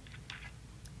donor.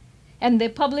 And they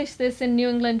published this in New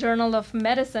England Journal of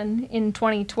Medicine in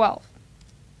 2012.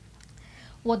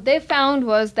 What they found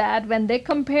was that when they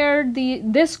compared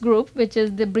this group, which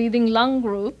is the breathing lung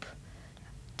group,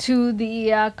 to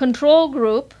the control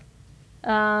group,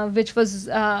 which was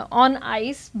on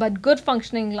ice but good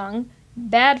functioning lung,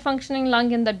 bad functioning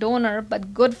lung in the donor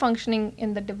but good functioning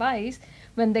in the device,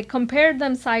 when they compared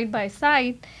them side by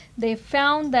side, they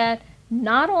found that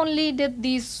not only did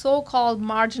these so-called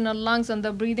marginal lungs and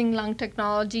the breathing lung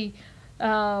technology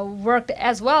worked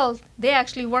as well, they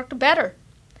actually worked better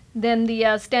than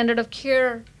the standard of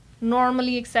care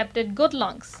normally accepted good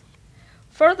lungs.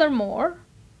 Furthermore,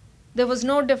 there was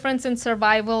no difference in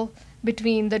survival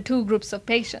between the two groups of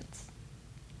patients.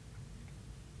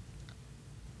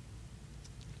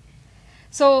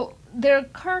 So there are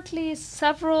currently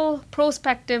several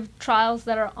prospective trials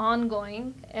that are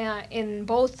ongoing in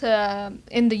both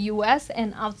in the US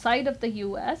and outside of the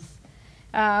US,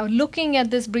 looking at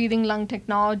this breathing lung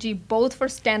technology both for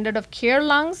standard of care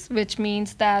lungs, which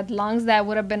means that lungs that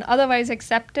would have been otherwise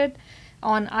accepted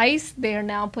on ice, they are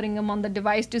now putting them on the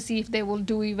device to see if they will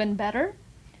do even better,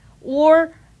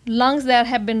 or lungs that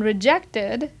have been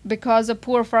rejected because of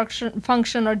poor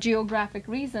function or geographic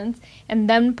reasons, and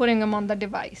then putting them on the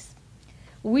device.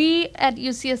 We at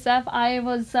UCSF, I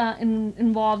was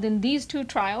involved in these two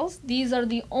trials. These are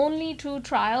the only two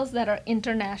trials that are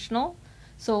international.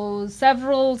 So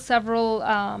several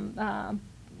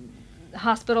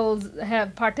hospitals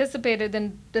have participated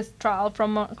in this trial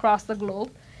from across the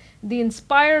globe. The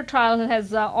INSPIRE trial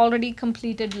has already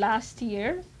completed last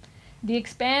year. The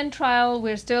EXPAND trial,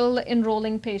 we're still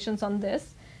enrolling patients on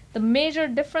this. The major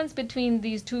difference between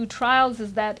these two trials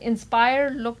is that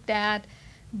INSPIRE looked at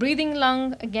breathing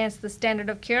lung against the standard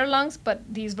of care lungs, but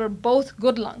these were both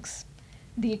good lungs.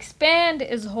 The EXPAND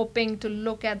is hoping to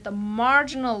look at the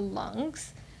marginal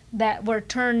lungs that were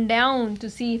turned down to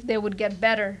see if they would get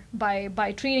better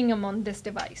by treating them on this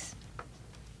device.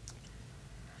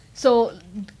 So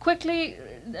quickly,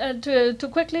 to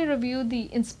quickly review the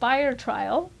INSPIRE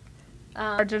trial,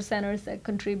 larger centers that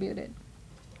contributed.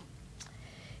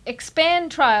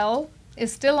 EXPAND trial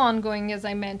is still ongoing, as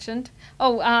I mentioned.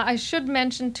 I should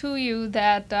mention to you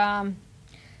that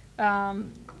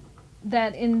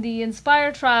that in the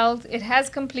INSPIRE trials, it has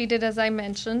completed, as I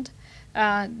mentioned.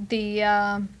 I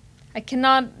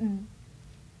cannot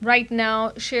right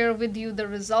now share with you the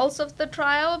results of the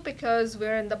trial because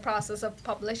we're in the process of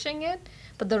publishing it,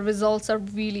 but the results are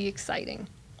really exciting.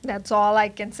 That's all I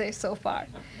can say so far.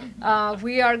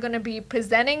 We are going to be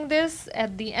presenting this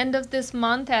at the end of this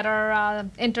month at our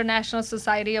International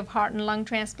Society of Heart and Lung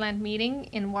Transplant meeting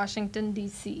in Washington,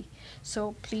 D.C.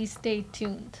 So please stay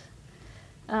tuned.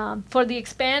 For the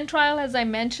EXPAND trial, as I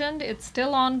mentioned, it's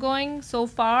still ongoing so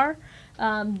far.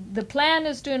 The plan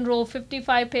is to enroll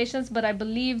 55 patients, but I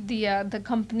believe the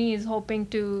company is hoping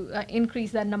to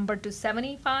increase that number to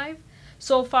 75.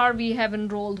 So far, we have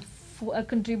enrolled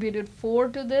contributed 4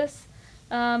 to this.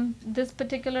 this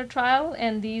particular trial,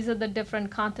 and these are the different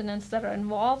continents that are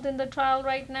involved in the trial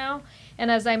right now.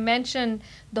 And as I mentioned,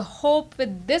 the hope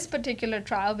with this particular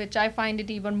trial, which I find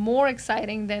it even more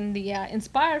exciting than the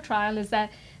INSPIRE trial, is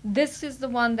that this is the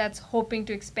one that's hoping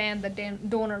to expand the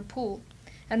donor pool.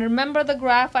 And remember the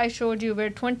graph I showed you where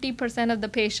 20% of the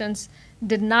patients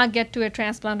did not get to a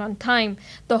transplant on time.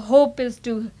 The hope is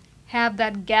to have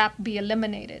that gap be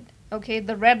eliminated, okay?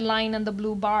 The red line and the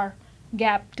blue bar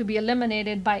gap to be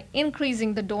eliminated by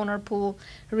increasing the donor pool,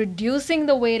 reducing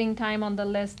the waiting time on the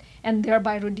list, and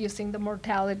thereby reducing the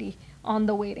mortality on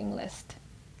the waiting list.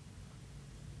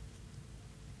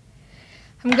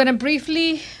 I'm going to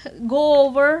briefly go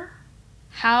over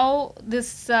how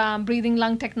this breathing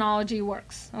lung technology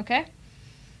works, okay?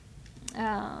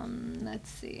 Let's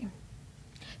see.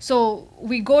 So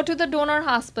we go to the donor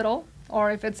hospital,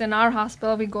 or if it's in our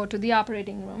hospital, we go to the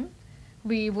operating room.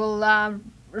 We will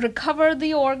recover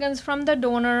the organs from the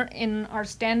donor in our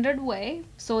standard way.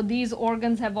 So these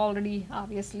organs have already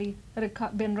obviously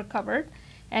been recovered.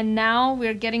 And now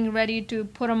we're getting ready to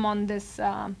put them on this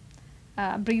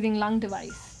breathing lung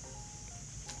device.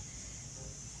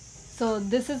 So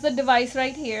this is the device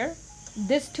right here.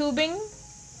 This tubing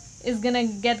is going to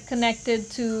get connected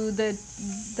to the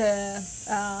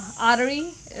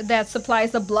artery that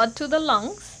supplies the blood to the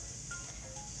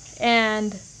lungs.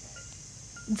 And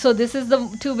so this is the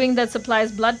tubing that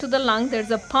supplies blood to the lung.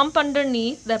 There's a pump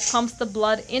underneath that pumps the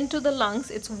blood into the lungs.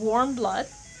 It's warm blood.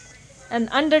 And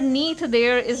underneath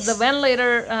there is the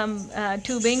ventilator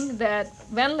tubing that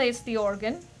ventilates the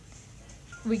organ.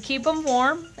 We keep them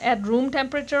warm at room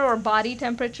temperature or body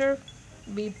temperature.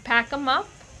 We pack them up.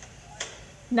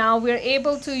 Now we're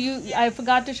able to use, I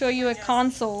forgot to show you a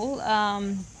console.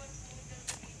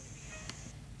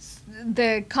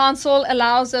 The console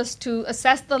allows us to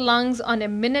assess the lungs on a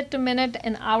minute-to-minute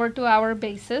and hour-to-hour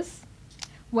basis.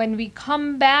 When we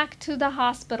come back to the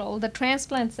hospital, the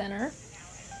transplant center,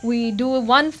 we do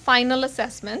one final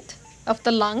assessment of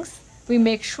the lungs. We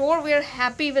make sure we're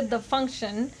happy with the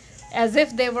function as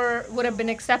if they would have been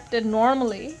accepted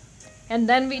normally, and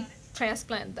then we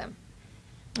transplant them,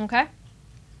 okay?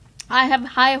 I have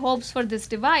high hopes for this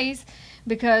device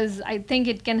because I think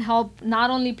it can help not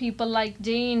only people like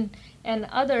Jane and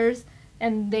others,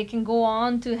 and they can go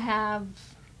on to have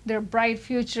their bright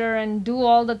future and do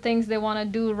all the things they want to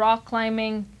do, rock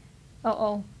climbing,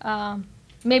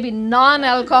 maybe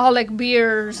non-alcoholic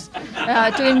beers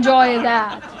to enjoy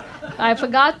that. I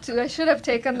forgot to, I should have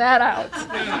taken that out.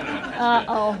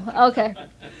 Okay.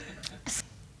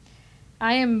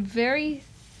 I am very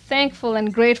thankful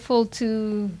and grateful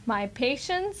to my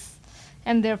patients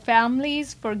and their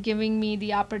families for giving me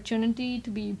the opportunity to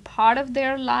be part of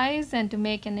their lives and to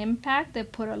make an impact. They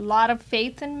put a lot of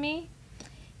faith in me,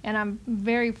 and I'm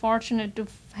very fortunate to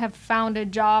have found a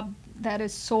job that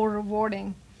is so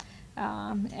rewarding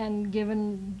and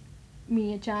given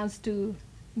me a chance to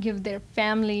give their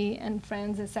family and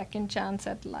friends a second chance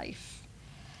at life.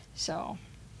 So.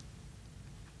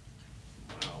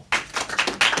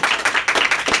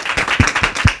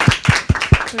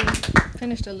 We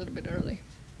finished a little bit early.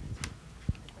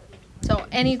 So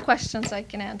any questions I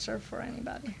can answer for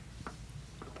anybody?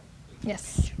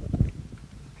 Yes.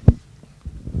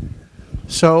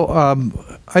 So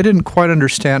I didn't quite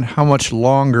understand how much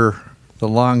longer the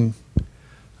lung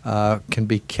can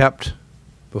be kept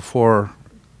before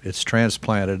it's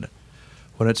transplanted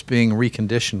when it's being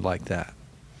reconditioned like that.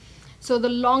 So the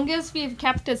longest we've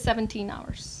kept is 17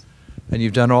 hours. And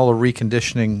you've done all the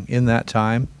reconditioning in that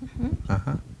time?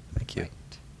 Mm-hmm. Thank you. Right.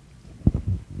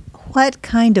 What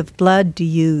kind of blood do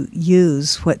you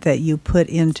use that you put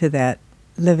into that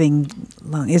living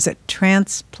lung? Is it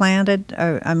transplanted?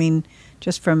 I mean,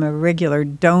 just from a regular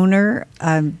donor,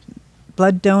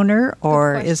 blood donor,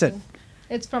 or is it?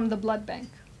 It's from the blood bank.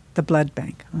 The blood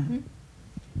bank. Mm-hmm.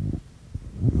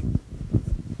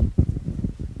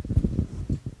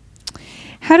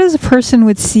 How does a person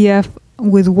with CF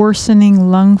with worsening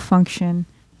lung function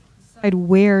decide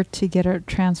where to get a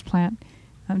transplant?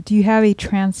 Do you have a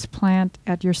transplant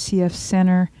at your CF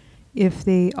center if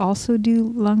they also do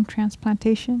lung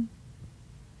transplantation?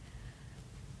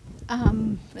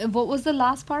 What was the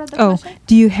last part of the question?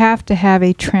 Do you have to have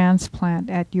a transplant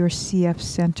at your CF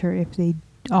center if they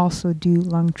also do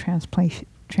lung transplantation?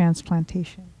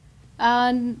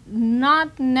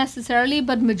 Not necessarily,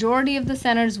 but majority of the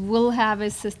centers will have a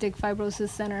cystic fibrosis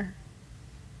center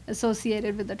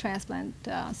associated with the transplant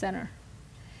center.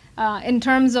 In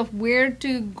terms of where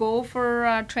to go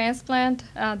for transplant,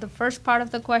 the first part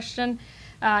of the question,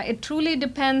 it truly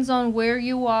depends on where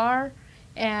you are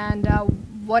and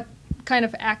what kind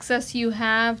of access you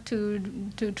have to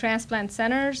transplant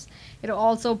centers. It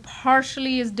also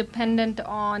partially is dependent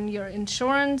on your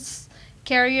insurance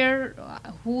carrier,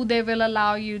 who they will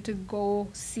allow you to go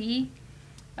see.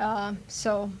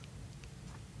 So,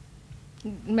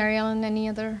 Mary Ellen, any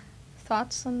other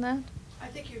thoughts on that? I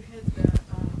think you've hit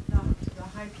the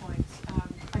high points.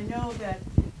 I know that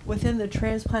within the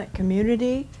transplant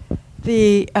community,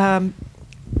 the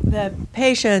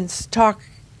patients talk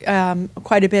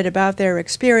quite a bit about their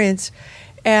experience,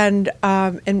 and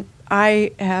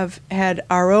I have had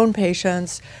our own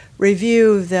patients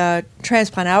review the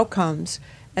transplant outcomes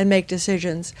and make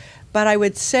decisions. But I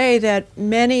would say that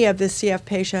many of the CF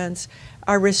patients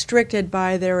are restricted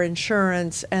by their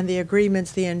insurance and the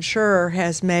agreements the insurer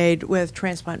has made with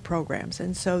transplant programs,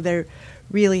 and so they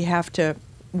really have to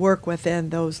work within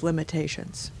those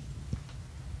limitations.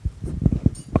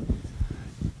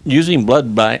 Using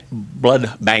blood bank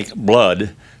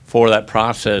blood for that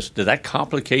process, does that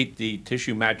complicate the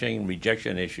tissue matching and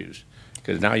rejection issues?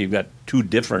 Because now you've got two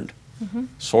different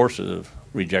sources of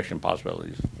rejection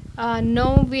possibilities.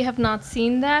 No, we have not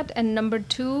seen that. And number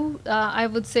two, I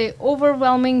would say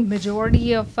overwhelming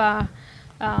majority of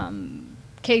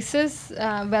cases,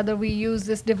 whether we use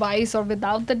this device or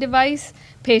without the device,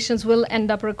 patients will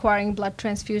end up requiring blood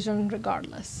transfusion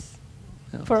regardless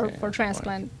for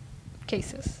transplant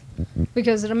cases.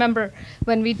 Because remember,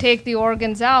 when we take the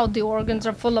organs out, the organs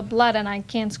are full of blood and I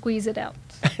can't squeeze it out.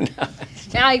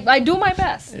 I do my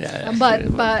best,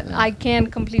 but I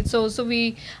can't complete. So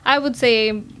I would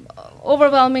say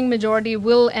overwhelming majority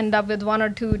will end up with 1 or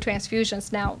 2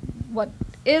 transfusions. Now, what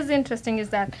is interesting is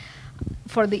that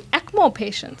for the ECMO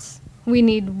patients, we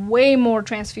need way more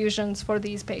transfusions for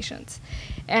these patients.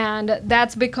 And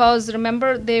that's because,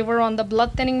 remember, they were on the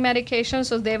blood thinning medication,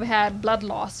 so they've had blood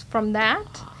loss from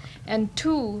that. And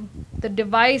 2, the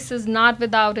device is not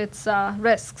without its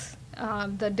risks.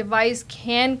 The device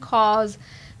can cause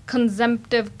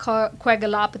consumptive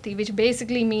coagulopathy, which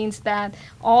basically means that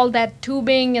all that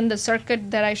tubing in the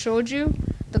circuit that I showed you,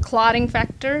 the clotting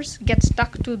factors get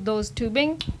stuck to those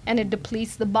tubing and it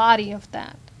depletes the body of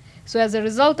that. So as a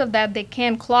result of that, they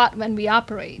can't clot when we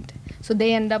operate. So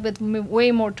they end up with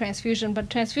way more transfusion. But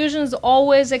transfusion is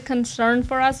always a concern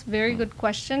for us. Very good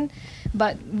question.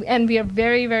 And we are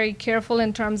very, very careful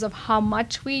in terms of how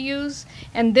much we use.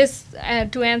 And this,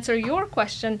 to answer your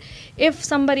question, if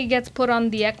somebody gets put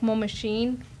on the ECMO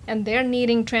machine and they're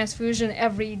needing transfusion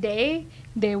every day,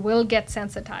 they will get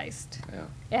sensitized. Yeah.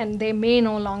 And they may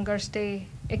no longer stay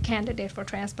a candidate for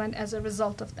transplant as a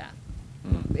result of that,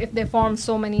 if they form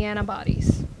so many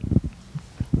antibodies.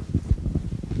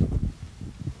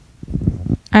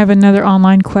 I have another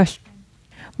online question.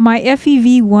 My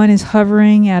FEV1 is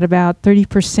hovering at about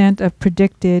 30% of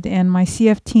predicted, and my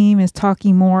CF team is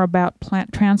talking more about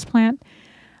transplant.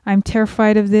 I'm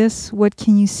terrified of this. What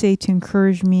can you say to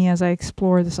encourage me as I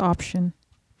explore this option?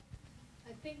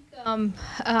 I think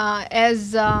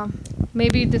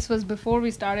maybe this was before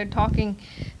we started talking,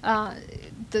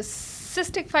 the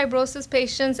cystic fibrosis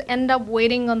patients end up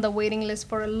waiting on the waiting list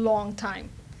for a long time.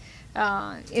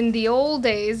 In the old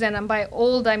days, and by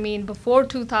old I mean before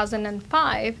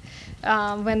 2005,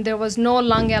 when there was no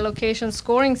lung allocation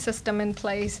scoring system in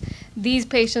place, these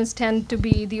patients tend to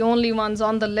be the only ones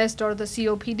on the list, or the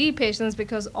COPD patients,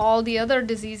 because all the other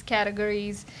disease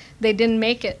categories, they didn't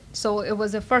make it. So it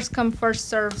was a first come, first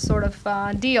serve sort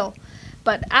of deal.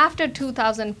 But after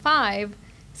 2005,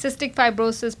 cystic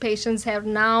fibrosis patients have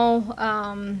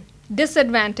now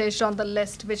disadvantaged on the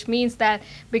list, which means that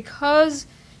because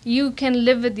you can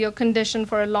live with your condition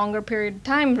for a longer period of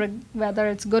time, whether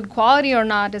it's good quality or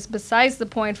not is besides the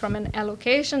point from an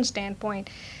allocation standpoint.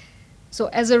 So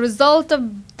as a result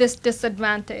of this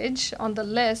disadvantage on the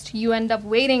list, you end up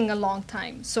waiting a long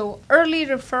time. So early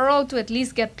referral to at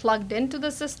least get plugged into the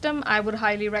system, I would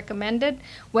highly recommend it.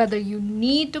 Whether you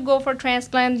need to go for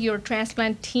transplant, your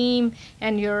transplant team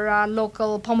and your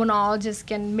local pulmonologist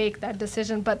can make that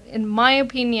decision. But in my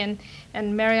opinion,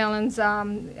 and Mary Ellen's,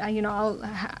 I'll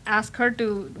ask her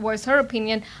to voice her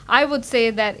opinion, I would say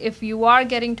that if you are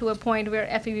getting to a point where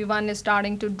FEV1 is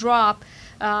starting to drop,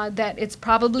 that it's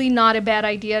probably not a bad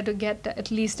idea to get at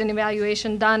least an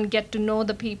evaluation done, get to know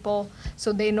the people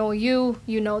so they know you,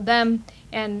 you know them,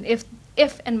 and if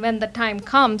and when the time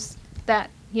comes that,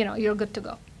 you're good to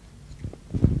go.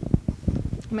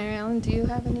 Mary Ellen, do you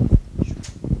have any?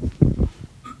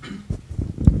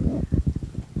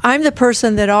 I'm the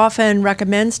person that often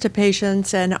recommends to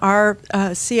patients and our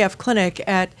CF clinic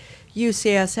at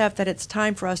UCSF that it's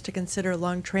time for us to consider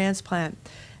lung transplant.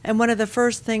 And one of the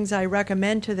first things I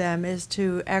recommend to them is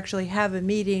to actually have a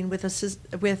meeting with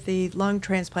the lung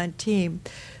transplant team.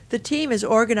 The team is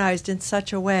organized in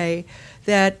such a way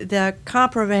that the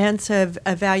comprehensive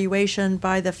evaluation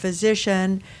by the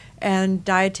physician and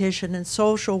dietitian and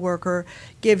social worker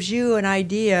gives you an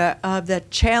idea of the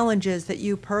challenges that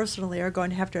you personally are going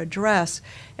to have to address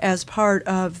as part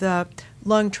of the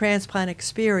lung transplant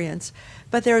experience.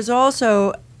 But there's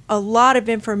also a lot of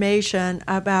information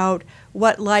about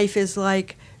what life is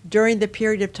like during the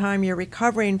period of time you're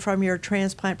recovering from your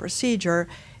transplant procedure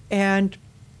and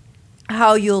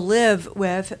how you'll live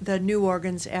with the new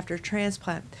organs after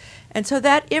transplant. And so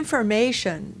that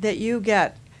information that you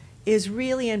get is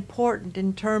really important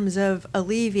in terms of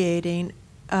alleviating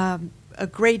a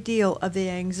great deal of the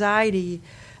anxiety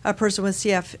a person with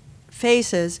CF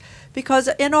faces, because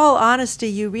in all honesty,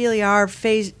 you really are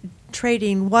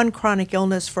trading one chronic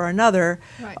illness for another,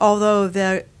 Right. although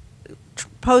the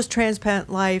post-transplant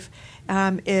life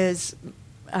is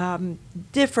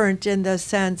different in the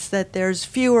sense that there's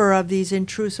fewer of these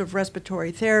intrusive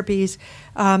respiratory therapies,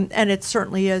 and it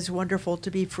certainly is wonderful to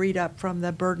be freed up from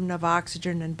the burden of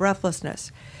oxygen and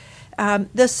breathlessness.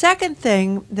 The second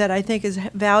thing that I think is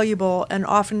valuable and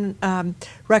often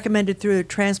recommended through the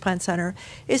Transplant Center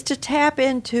is to tap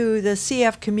into the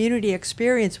CF community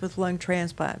experience with lung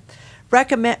transplant.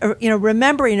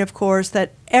 Remembering, of course,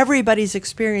 that everybody's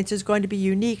experience is going to be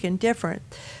unique and different.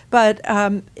 But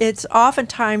it's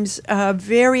oftentimes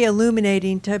very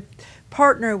illuminating to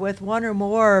partner with one or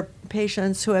more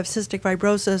patients who have cystic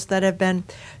fibrosis that have been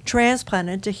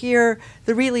transplanted to hear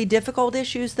the really difficult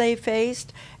issues they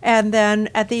faced, and then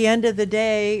at the end of the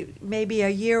day, maybe a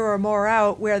year or more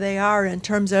out, where they are in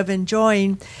terms of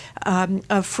enjoying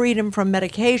a freedom from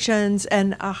medications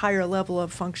and a higher level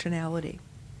of functionality.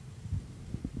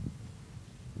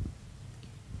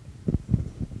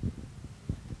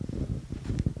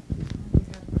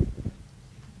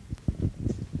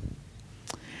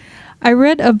 I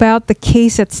read about the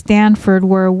case at Stanford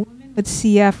where a woman with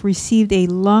CF received a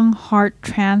lung-heart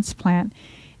transplant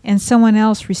and someone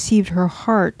else received her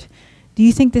heart. Do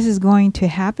you think this is going to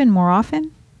happen more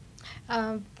often?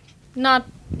 Not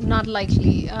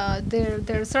likely. There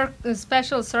are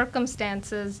special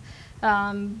circumstances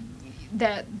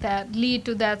that lead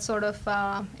to that sort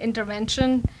of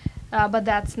intervention, but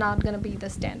that's not going to be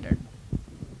the standard.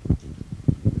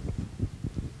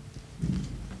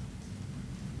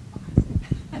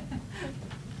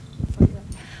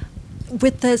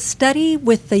 With the study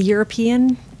with the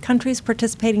European countries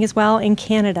participating as well, in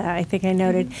Canada, I think I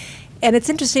noted. And it's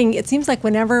interesting, it seems like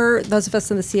whenever those of us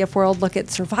in the CF world look at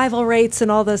survival rates and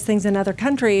all those things in other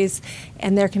countries,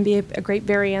 and there can be a great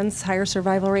variance, higher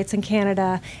survival rates in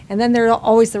Canada, and then there are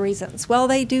always the reasons. Well,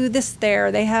 they do this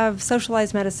there, they have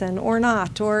socialized medicine or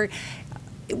not, or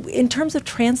in terms of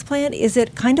transplant, is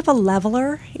it kind of a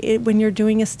leveler when you're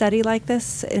doing a study like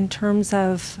this in terms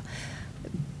of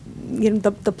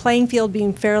the playing field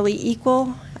being fairly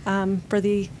equal for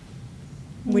the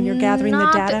when you're gathering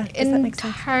the data? Does that make sense?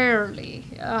 Not entirely,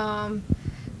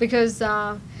 because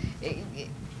I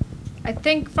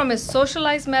think from a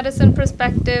socialized medicine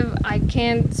perspective, I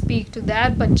can't speak to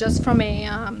that, but just from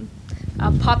a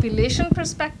population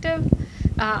perspective,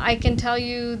 I can tell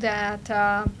you that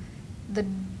the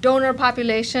donor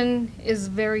population is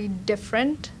very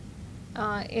different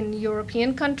in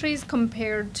European countries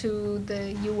compared to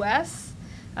the US.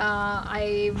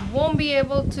 I won't be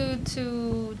able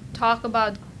to talk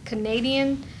about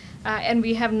Canadian, and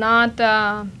we have not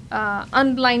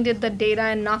unblinded the data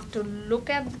enough to look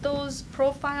at those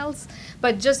profiles,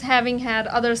 but just having had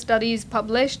other studies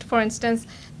published, for instance,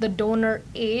 the donor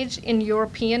age in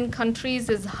European countries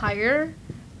is higher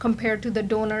compared to the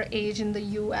donor age in the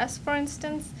US, for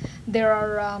instance. There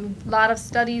are a lot of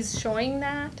studies showing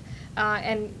that.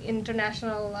 And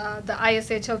international, the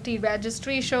ISHLT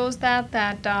registry shows that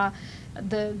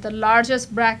the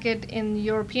largest bracket in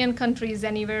European countries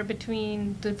anywhere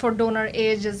between, for donor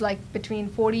age is like between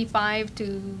 45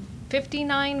 to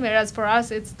 59, whereas for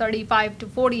us it's 35 to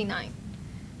 49.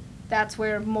 That's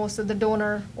where most of the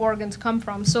donor organs come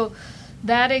from. So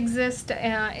that exists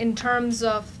in terms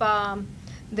of,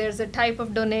 there's a type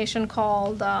of donation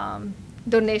called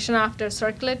donation after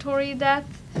circulatory death.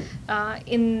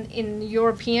 In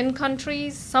European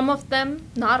countries, some of them,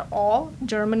 not all,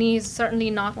 Germany is certainly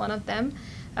not one of them,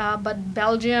 but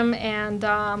Belgium and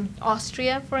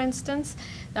Austria, for instance,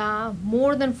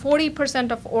 more than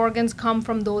 40% of organs come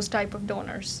from those type of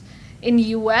donors. In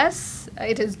US,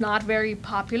 it is not very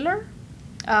popular.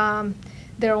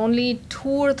 There are only 2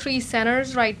 or 3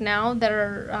 centers right now that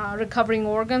are recovering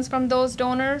organs from those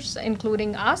donors,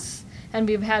 including us. and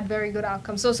we've had very good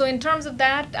outcomes. So in terms of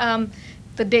that,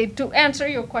 to answer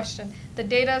your question, the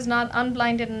data is not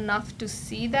unblinded enough to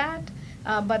see that.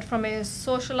 But from a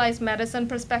socialized medicine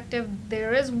perspective,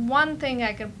 there is one thing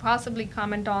I could possibly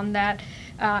comment on that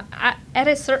at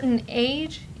a certain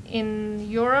age in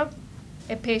Europe,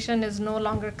 a patient is no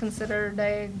longer considered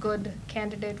a good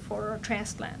candidate for a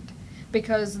transplant,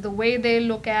 because the way they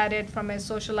look at it from a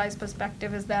socialized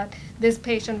perspective is that this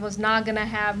patient was not going to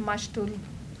have much to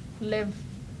live,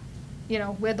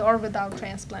 with or without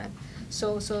transplant.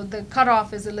 So the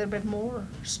cutoff is a little bit more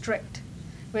strict.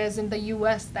 Whereas in the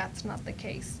U.S., that's not the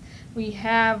case. We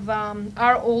have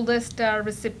our oldest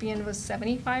recipient was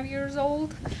 75 years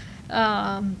old.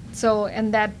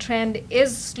 And that trend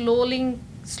is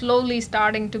slowly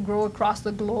starting to grow across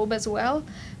the globe as well,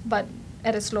 but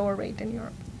at a slower rate in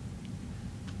Europe.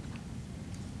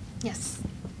 Yes.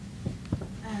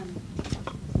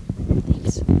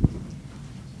 Thanks.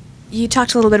 You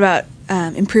talked a little bit about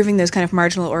improving those kind of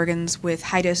marginal organs with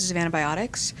high doses of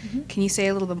antibiotics. Mm-hmm. Can you say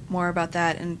a little bit more about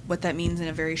that and what that means in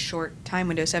a very short time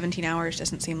window? 17 hours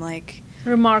doesn't seem like...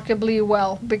 Remarkably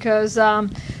well, because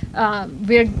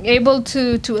we're able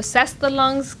to assess the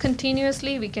lungs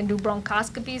continuously. We can do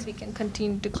bronchoscopies. We can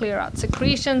continue to clear out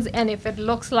secretions. And if it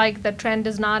looks like the trend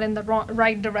is not in the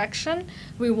right direction,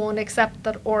 we won't accept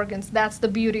the organs. That's the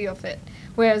beauty of it.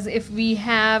 Whereas if we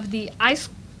have the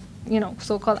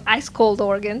so-called ice-cold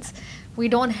organs, we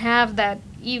don't have that.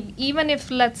 Even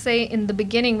if, let's say, in the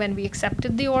beginning when we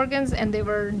accepted the organs and they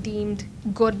were deemed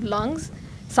good lungs,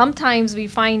 sometimes we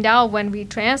find out when we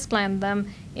transplant them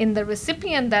in the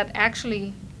recipient that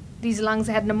actually these lungs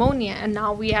had pneumonia, and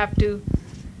now we have to,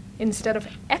 instead of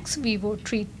ex vivo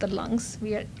treat the lungs,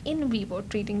 we are in vivo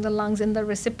treating the lungs in the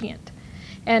recipient.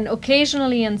 And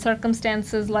occasionally in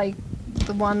circumstances like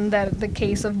the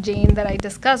case of Jane that I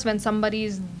discussed, when somebody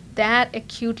is that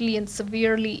acutely and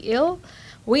severely ill,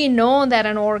 we know that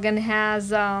an organ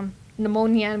has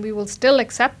pneumonia, and we will still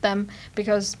accept them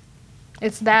because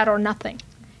it's that or nothing.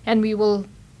 And we will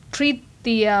treat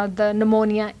the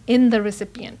pneumonia in the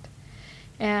recipient.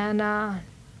 And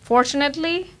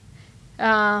fortunately,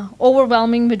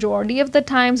 overwhelming majority of the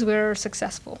times we're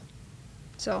successful.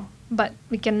 But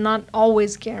we cannot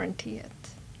always guarantee it.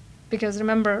 Because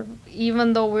remember,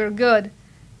 even though we're good,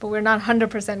 but we're not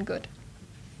 100% good.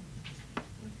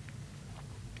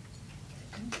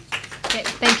 Okay,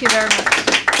 thank you very much.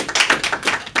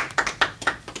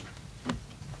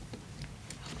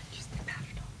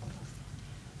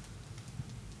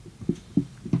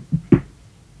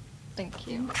 Thank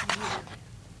you.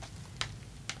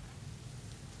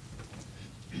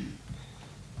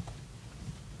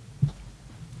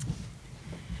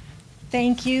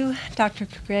 Thank you, Dr.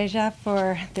 Kukreja,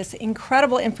 for this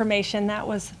incredible information. That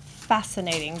was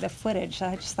fascinating, the footage.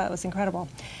 I just thought it was incredible.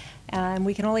 And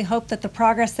we can only hope that the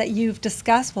progress that you've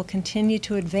discussed will continue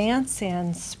to advance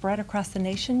and spread across the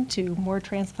nation to more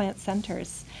transplant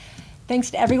centers.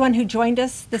 Thanks to everyone who joined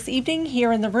us this evening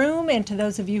here in the room, and to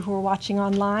those of you who are watching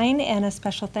online, and a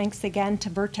special thanks again to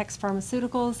Vertex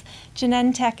Pharmaceuticals,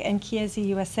 Genentech, and Chiesi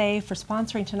USA for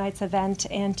sponsoring tonight's event,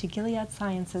 and to Gilead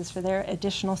Sciences for their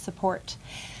additional support.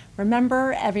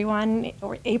 Remember, everyone,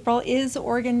 April is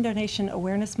Organ Donation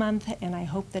Awareness Month, and I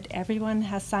hope that everyone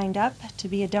has signed up to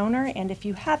be a donor, and if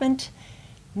you haven't,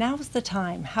 now's the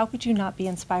time. How could you not be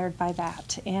inspired by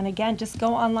that? And again, just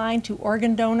go online to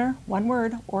Organ Donor, one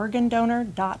word,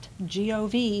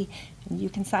 organdonor.gov, and you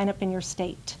can sign up in your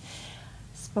state.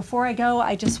 Before I go,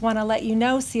 I just want to let you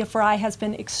know CFRI has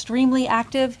been extremely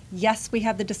active. Yes, we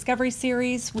have the Discovery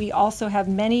Series. We also have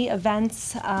many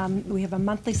events. We have a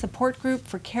monthly support group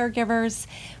for caregivers.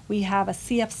 We have a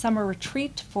CF Summer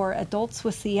Retreat for adults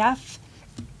with CF.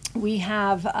 We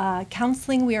have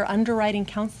counseling. We are underwriting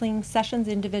counseling sessions,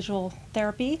 individual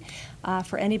therapy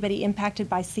for anybody impacted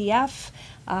by CF.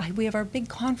 We have our big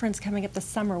conference coming up this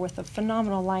summer with a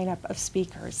phenomenal lineup of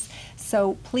speakers.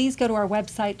 So please go to our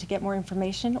website to get more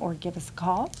information or give us a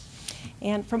call.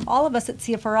 And from all of us at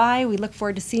CFRI, we look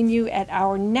forward to seeing you at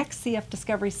our next CF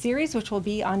Discovery Series, which will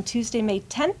be on Tuesday, May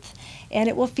 10th. And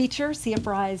it will feature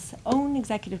CFRI's own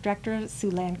Executive Director,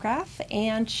 Sue Landgraf,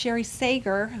 and Sherry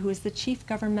Sager, who is the Chief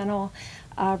Governmental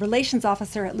Relations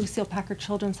Officer at Lucille Packard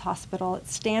Children's Hospital at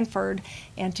Stanford.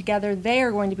 And together they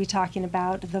are going to be talking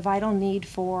about the vital need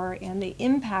for and the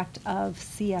impact of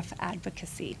CF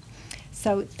advocacy.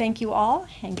 So thank you all,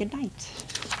 and good night.